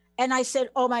happens? And I said,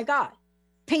 oh my God,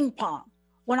 ping pong.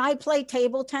 When I play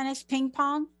table tennis, ping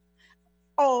pong,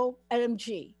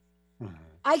 OMG. Mm-hmm.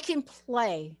 I can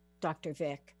play, Dr.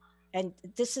 Vic, and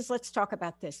let's talk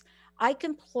about this. I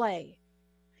can play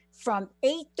from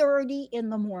 8:30 in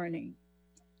the morning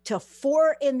to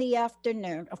 4 in the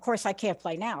afternoon. Of course, I can't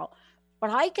play now,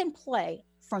 but I can play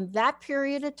from that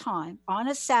period of time on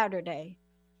a Saturday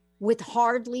with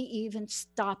hardly even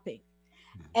stopping.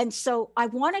 And so I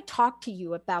want to talk to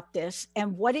you about this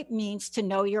and what it means to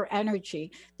know your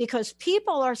energy, because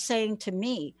people are saying to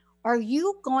me, are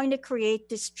you going to create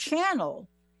this channel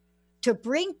to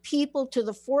bring people to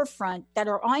the forefront that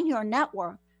are on your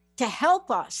network to help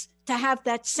us to have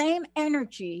that same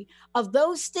energy of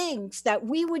those things that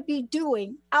we would be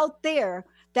doing out there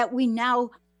that we now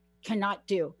cannot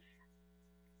do?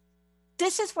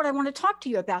 This is what I want to talk to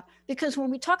you about, because when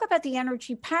we talk about the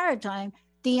energy paradigm,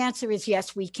 the answer is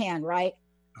yes, we can, right?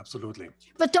 Absolutely.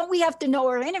 But don't we have to know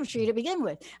our energy to begin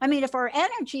with? I mean, if our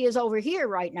energy is over here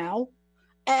right now,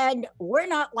 and we're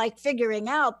not like figuring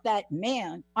out that,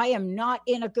 man, I am not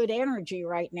in a good energy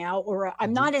right now, or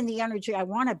I'm not in the energy I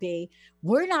want to be,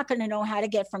 we're not going to know how to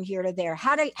get from here to there.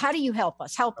 How do you help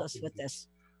us? Help us with this.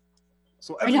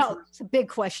 So I know it's a big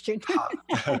question.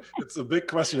 It's a big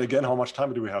question. Again, how much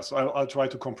time do we have? So I'll try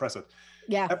to compress it.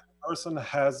 Yeah. Every person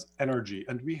has energy,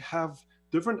 and we have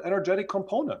different energetic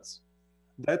components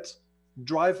that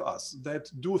drive us,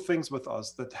 that do things with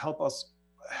us, that help us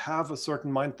have a certain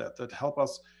mindset, that help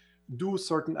us do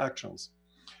certain actions.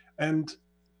 And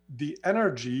the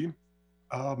energy,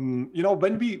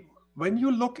 when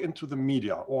you look into the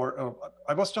media, or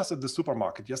I was just at the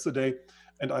supermarket yesterday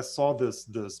and I saw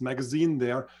this magazine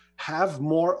there,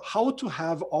 how to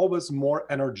have always more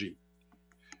energy.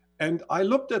 And I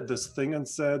looked at this thing and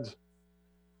said,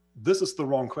 this is the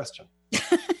wrong question.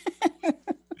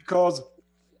 Because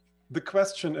the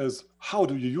question is, how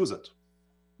do you use it?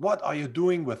 What are you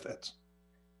doing with it?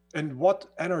 And what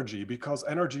energy? Because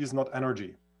energy is not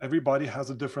energy. Everybody has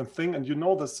a different thing. And you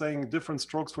know the saying, different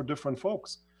strokes for different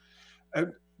folks.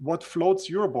 And what floats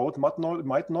your boat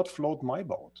might not float my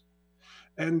boat.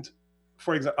 And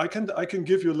for example, I can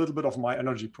give you a little bit of my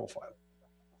energy profile.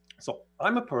 So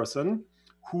I'm a person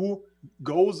who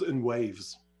goes in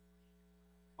waves.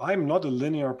 I'm not a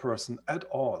linear person at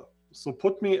all. So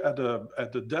put me at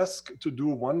a desk to do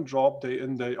one job day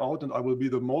in, day out, and I will be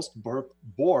the most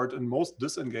bored and most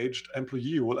disengaged employee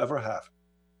you will ever have.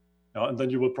 And then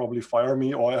you will probably fire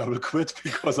me, or I will quit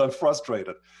because I'm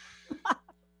frustrated.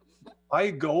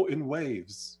 I go in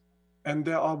waves, and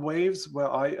there are waves where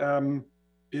I am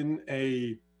in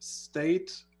a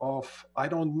state of, I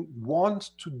don't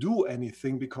want to do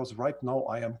anything because right now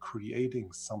I am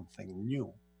creating something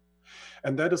new.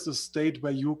 And that is the state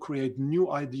where you create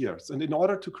new ideas. And in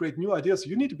order to create new ideas,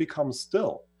 you need to become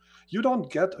still. You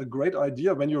don't get a great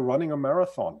idea when you're running a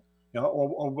marathon,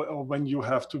 or when you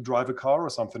have to drive a car or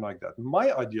something like that.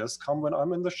 My ideas come when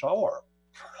I'm in the shower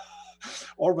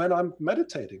or when I'm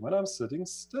meditating, when I'm sitting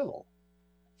still.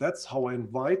 That's how I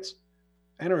invite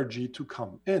energy to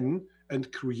come in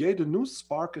and create a new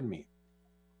spark in me.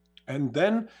 And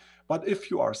then, but if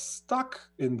you are stuck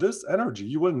in this energy,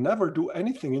 you will never do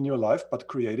anything in your life but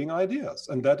creating ideas.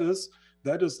 And that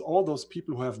is all those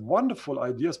people who have wonderful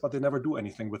ideas, but they never do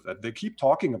anything with it. They keep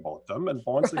talking about them and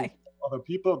bouncing other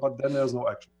people, but then there's no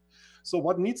action. So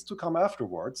what needs to come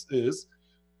afterwards is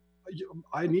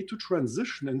I need to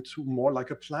transition into more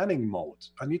like a planning mode.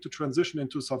 I need to transition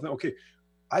into something, okay,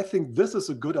 I think this is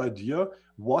a good idea.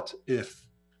 What if?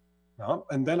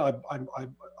 And then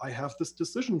I have this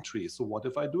decision tree. So what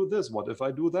if I do this? What if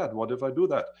I do that? What if I do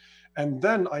that? And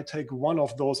then I take one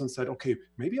of those and said, okay,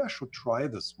 maybe I should try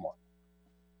this one.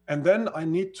 And then I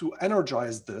need to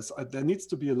energize this. There needs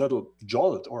to be a little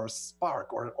jolt or a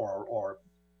spark or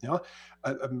an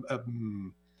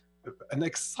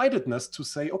excitedness to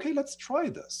say, okay, let's try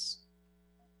this.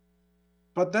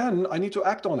 But then I need to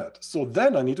act on it. So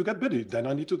then I need to get busy. Then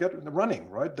I need to get running,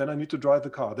 right? Then I need to drive the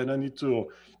car. Then I need to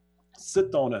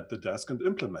sit down at the desk and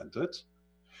implement it.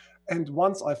 And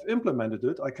once I've implemented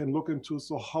it, I can look into,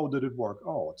 so how did it work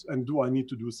out? And do I need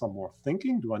to do some more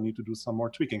thinking? Do I need to do some more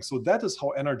tweaking? So that is how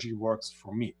energy works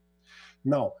for me.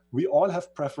 Now, we all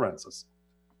have preferences.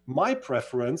 My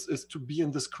preference is to be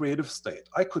in this creative state.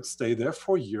 I could stay there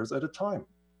for years at a time.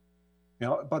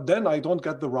 But then I don't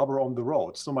get the rubber on the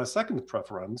road. So my second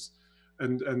preference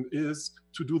and is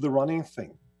to do the running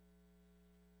thing.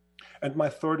 And my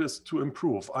third is to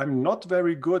improve. I'm not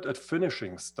very good at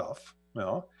finishing stuff.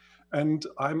 And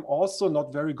I'm also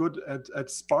not very good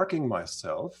at sparking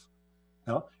myself,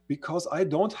 because I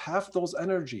don't have those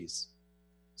energies.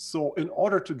 So in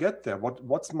order to get there,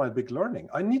 what's my big learning?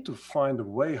 I need to find a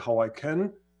way how I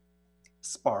can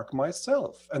spark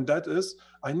myself. And that is,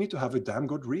 I need to have a damn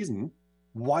good reason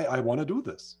why I want to do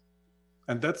this.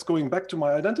 And that's going back to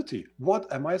my identity.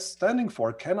 What am I standing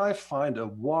for? Can I find a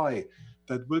why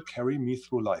that will carry me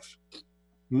through life?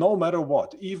 No matter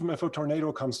what, even if a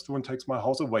tornado comes through and takes my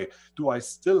house away, do I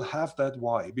still have that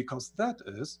why? Because that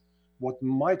is what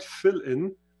might fill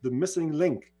in the missing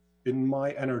link in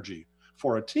my energy.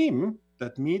 For a team,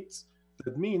 that means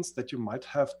that you might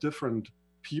have different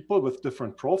people with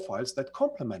different profiles that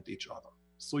complement each other.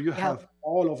 So you have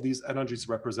all of these energies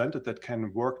represented that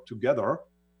can work together,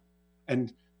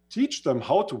 and teach them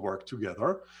how to work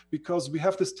together, because we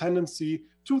have this tendency,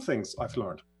 two things I've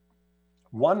learned.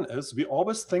 One is we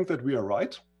always think that we are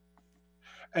right,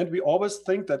 and we always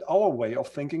think that our way of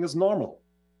thinking is normal.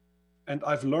 And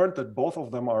I've learned that both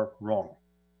of them are wrong.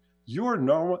 Your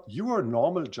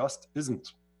normal just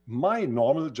isn't. My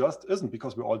normal just isn't,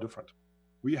 because we're all different.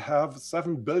 We have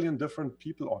 7 billion different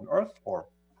people on Earth, or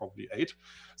probably 8,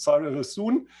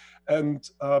 soon. And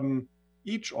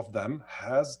each of them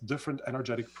has different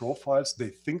energetic profiles. They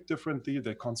think differently,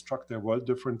 they construct their world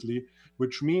differently,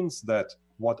 which means that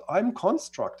what I'm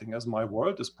constructing as my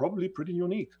world is probably pretty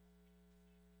unique.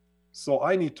 So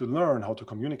I need to learn how to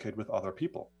communicate with other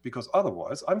people, because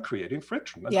otherwise I'm creating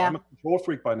friction. And I'm a control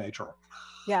freak by nature.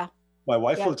 Yeah. My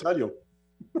wife will tell you.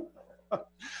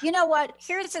 You know what?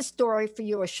 Here's a story for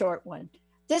you, a short one.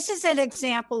 This is an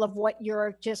example of what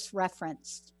you're just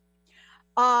referenced.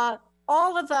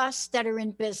 All of us that are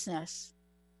in business,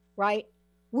 right?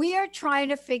 We are trying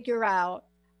to figure out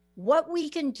what we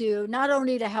can do, not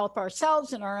only to help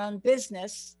ourselves in our own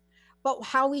business, but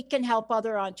how we can help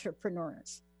other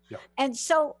entrepreneurs. Yeah. And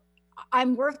so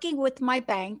I'm working with my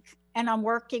bank and I'm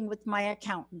working with my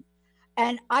accountant.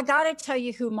 And I got to tell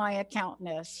you who my accountant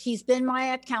is. He's been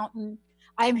my accountant.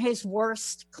 I'm his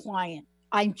worst client.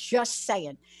 I'm just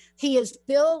saying. He is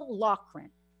Bill Loughran.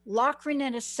 Loughran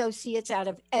and Associates out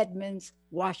of Edmonds,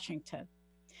 Washington.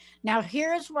 Now,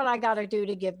 here's what I got to do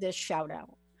to give this shout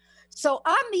out. So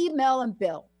I'm emailing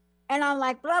Bill, and I'm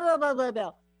like, blah, blah, blah, blah,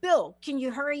 blah. Bill, can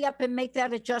you hurry up and make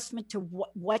that adjustment to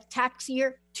what tax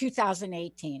year?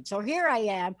 2018. So here I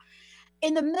am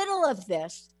in the middle of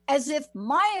this, as if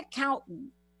my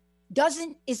accountant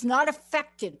is not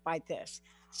affected by this.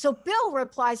 So Bill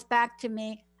replies back to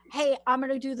me, hey, I'm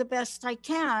going to do the best I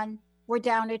can. We're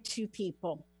down to 2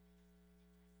 people.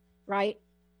 Right?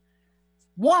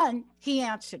 1, he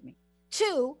answered me.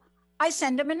 2, I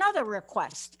send him another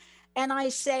request. And I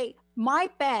say, my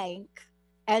bank,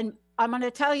 and I'm going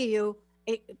to tell you,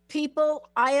 people,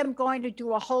 I am going to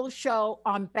do a whole show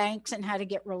on banks and how to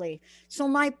get relief. So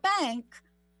my bank,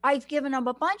 I've given them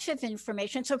a bunch of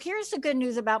information. So here's the good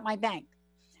news about my bank.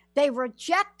 They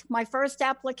reject my first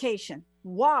application.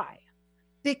 Why?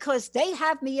 Because they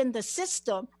have me in the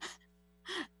system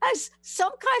as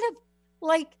some kind of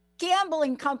like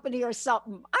gambling company or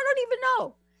something. I don't even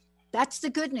know. That's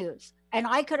the good news. And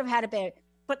I could have had a bad,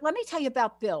 but let me tell you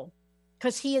about Bill,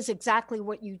 because he is exactly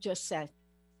what you just said.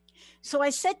 So I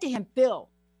said to him, Bill,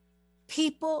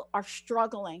 people are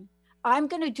struggling. I'm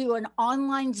going to do an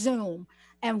online Zoom,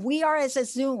 and we are as a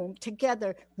Zoom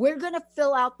together. We're going to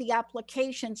fill out the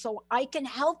application so I can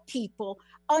help people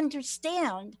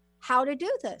understand how to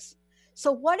do this.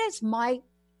 So what is my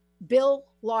Bill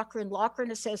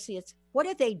Loughran Associates, what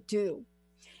do they do?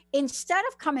 Instead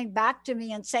of coming back to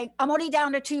me and saying, I'm only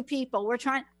down to 2 people,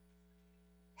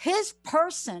 his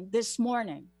person this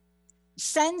morning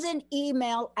sends an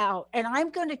email out, and I'm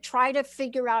going to try to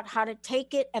figure out how to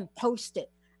take it and post it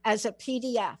as a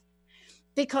PDF,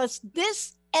 because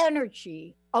this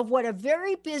energy of what a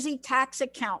very busy tax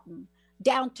accountant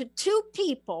down to 2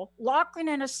 people, Loughran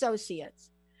and Associates,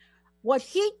 what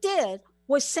he did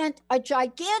was sent a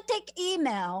gigantic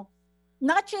email,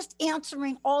 not just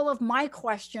answering all of my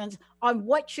questions on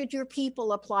what should your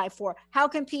people apply for, how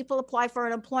can people apply for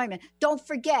unemployment. Don't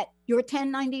forget, your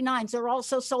 1099s are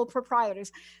also sole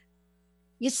proprietors.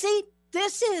 You see,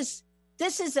 this is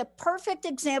a perfect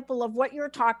example of what you're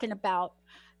talking about.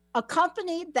 A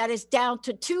company that is down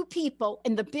to 2 people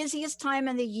in the busiest time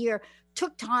of the year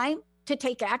took time to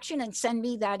take action and send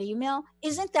me that email.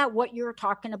 Isn't that what you're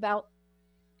talking about?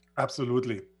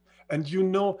 Absolutely. And you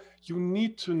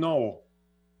need to know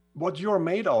what you're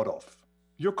made out of,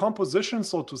 your composition,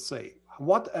 so to say.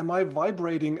 What am I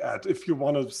vibrating at, if you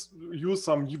want to use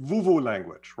some woo-woo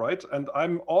language, right? And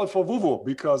I'm all for woo-woo,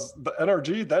 because the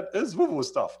energy, that is woo-woo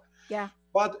stuff. Yeah.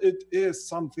 But it is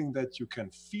something that you can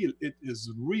feel. It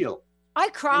is real. I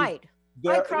cried.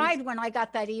 I cried when I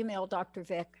got that email, Dr.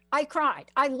 Vic. I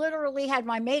cried. I literally had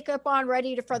my makeup on,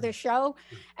 ready for the show,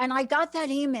 and I got that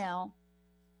email,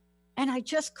 and I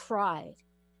just cried.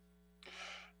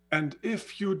 And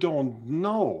if you don't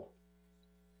know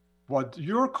what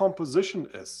your composition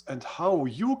is and how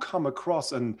you come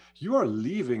across, and you're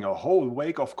leaving a whole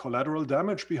wake of collateral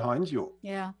damage behind you.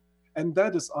 Yeah. And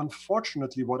that is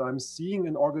unfortunately what I'm seeing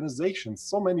in organizations.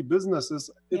 So many businesses,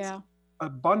 it's a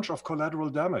bunch of collateral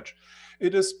damage.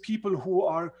 It is people who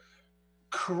are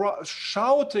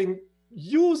shouting,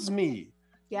 use me.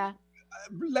 Yeah.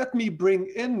 Let me bring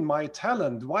in my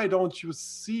talent. Why don't you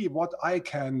see what I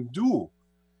can do?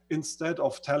 Instead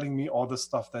of telling me all the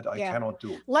stuff that I cannot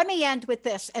do. Let me end with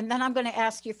this, and then I'm going to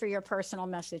ask you for your personal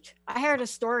message. I heard a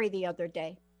story the other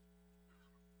day.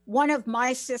 One of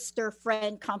my sister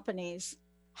friend companies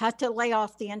had to lay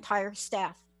off the entire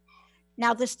staff.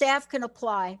 Now, the staff can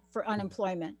apply for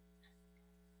unemployment.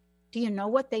 Do you know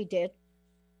what they did?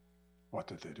 What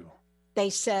did they do? They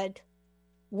said,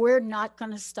 we're not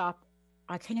going to stop.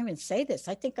 I can't even say this.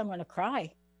 I think I'm going to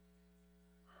cry.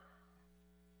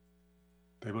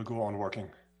 They will go on working.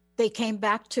 They came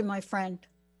back to my friend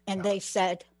and they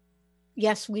said,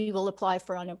 yes, we will apply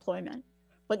for unemployment.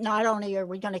 But not only are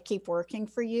we going to keep working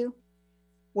for you,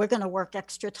 we're going to work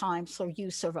extra time so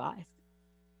you survive.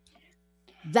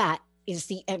 That is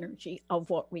the energy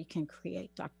of what we can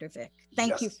create, Dr. Vic.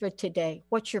 Thank you for today.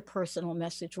 What's your personal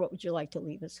message? What would you like to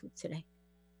leave us with today?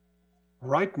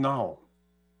 Right now,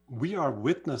 we are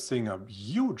witnessing a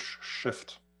huge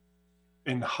shift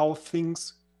in how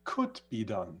things could be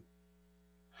done.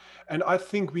 And I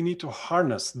think we need to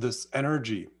harness this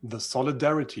energy, the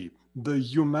solidarity, the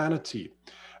humanity,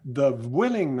 the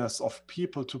willingness of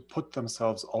people to put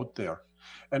themselves out there.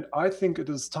 And I think it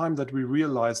is time that we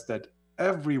realize that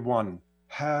everyone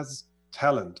has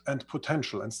talent and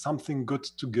potential and something good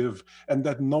to give, and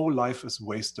that no life is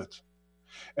wasted.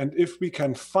 And if we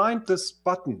can find this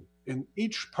button in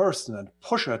each person and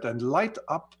push it and light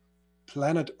up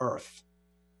planet Earth,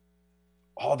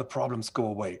 all the problems go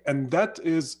away. And that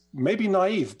is maybe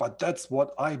naive, but that's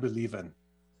what I believe in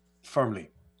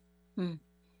firmly.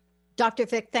 Dr.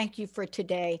 Vic, thank you for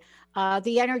today.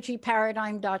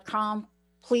 TheEnergyParadigm.com.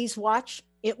 Please watch.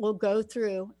 It will go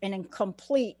through an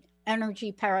incomplete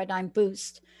energy paradigm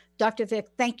boost. Dr. Vic,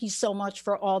 thank you so much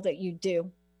for all that you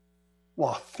do.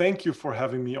 Well, thank you for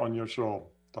having me on your show,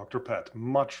 Dr. Pat.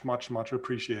 Much, much, much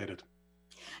appreciated.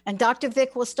 And Dr.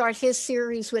 Vic will start his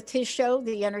series with his show,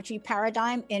 The Energy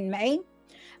Paradigm, in May.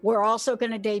 We're also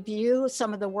going to debut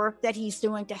some of the work that he's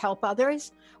doing to help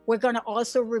others. We're going to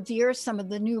also review some of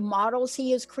the new models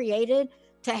he has created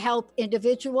to help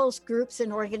individuals, groups,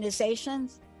 and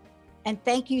organizations. And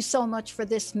thank you so much for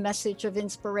this message of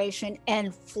inspiration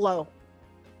and flow.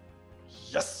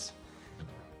 Yes.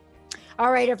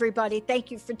 All right, everybody. Thank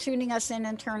you for tuning us in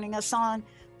and turning us on.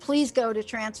 Please go to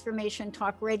Transformation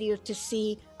Talk Radio to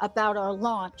see about our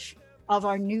launch of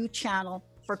our new channel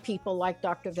for people like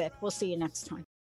Dr. Vic. We'll see you next time.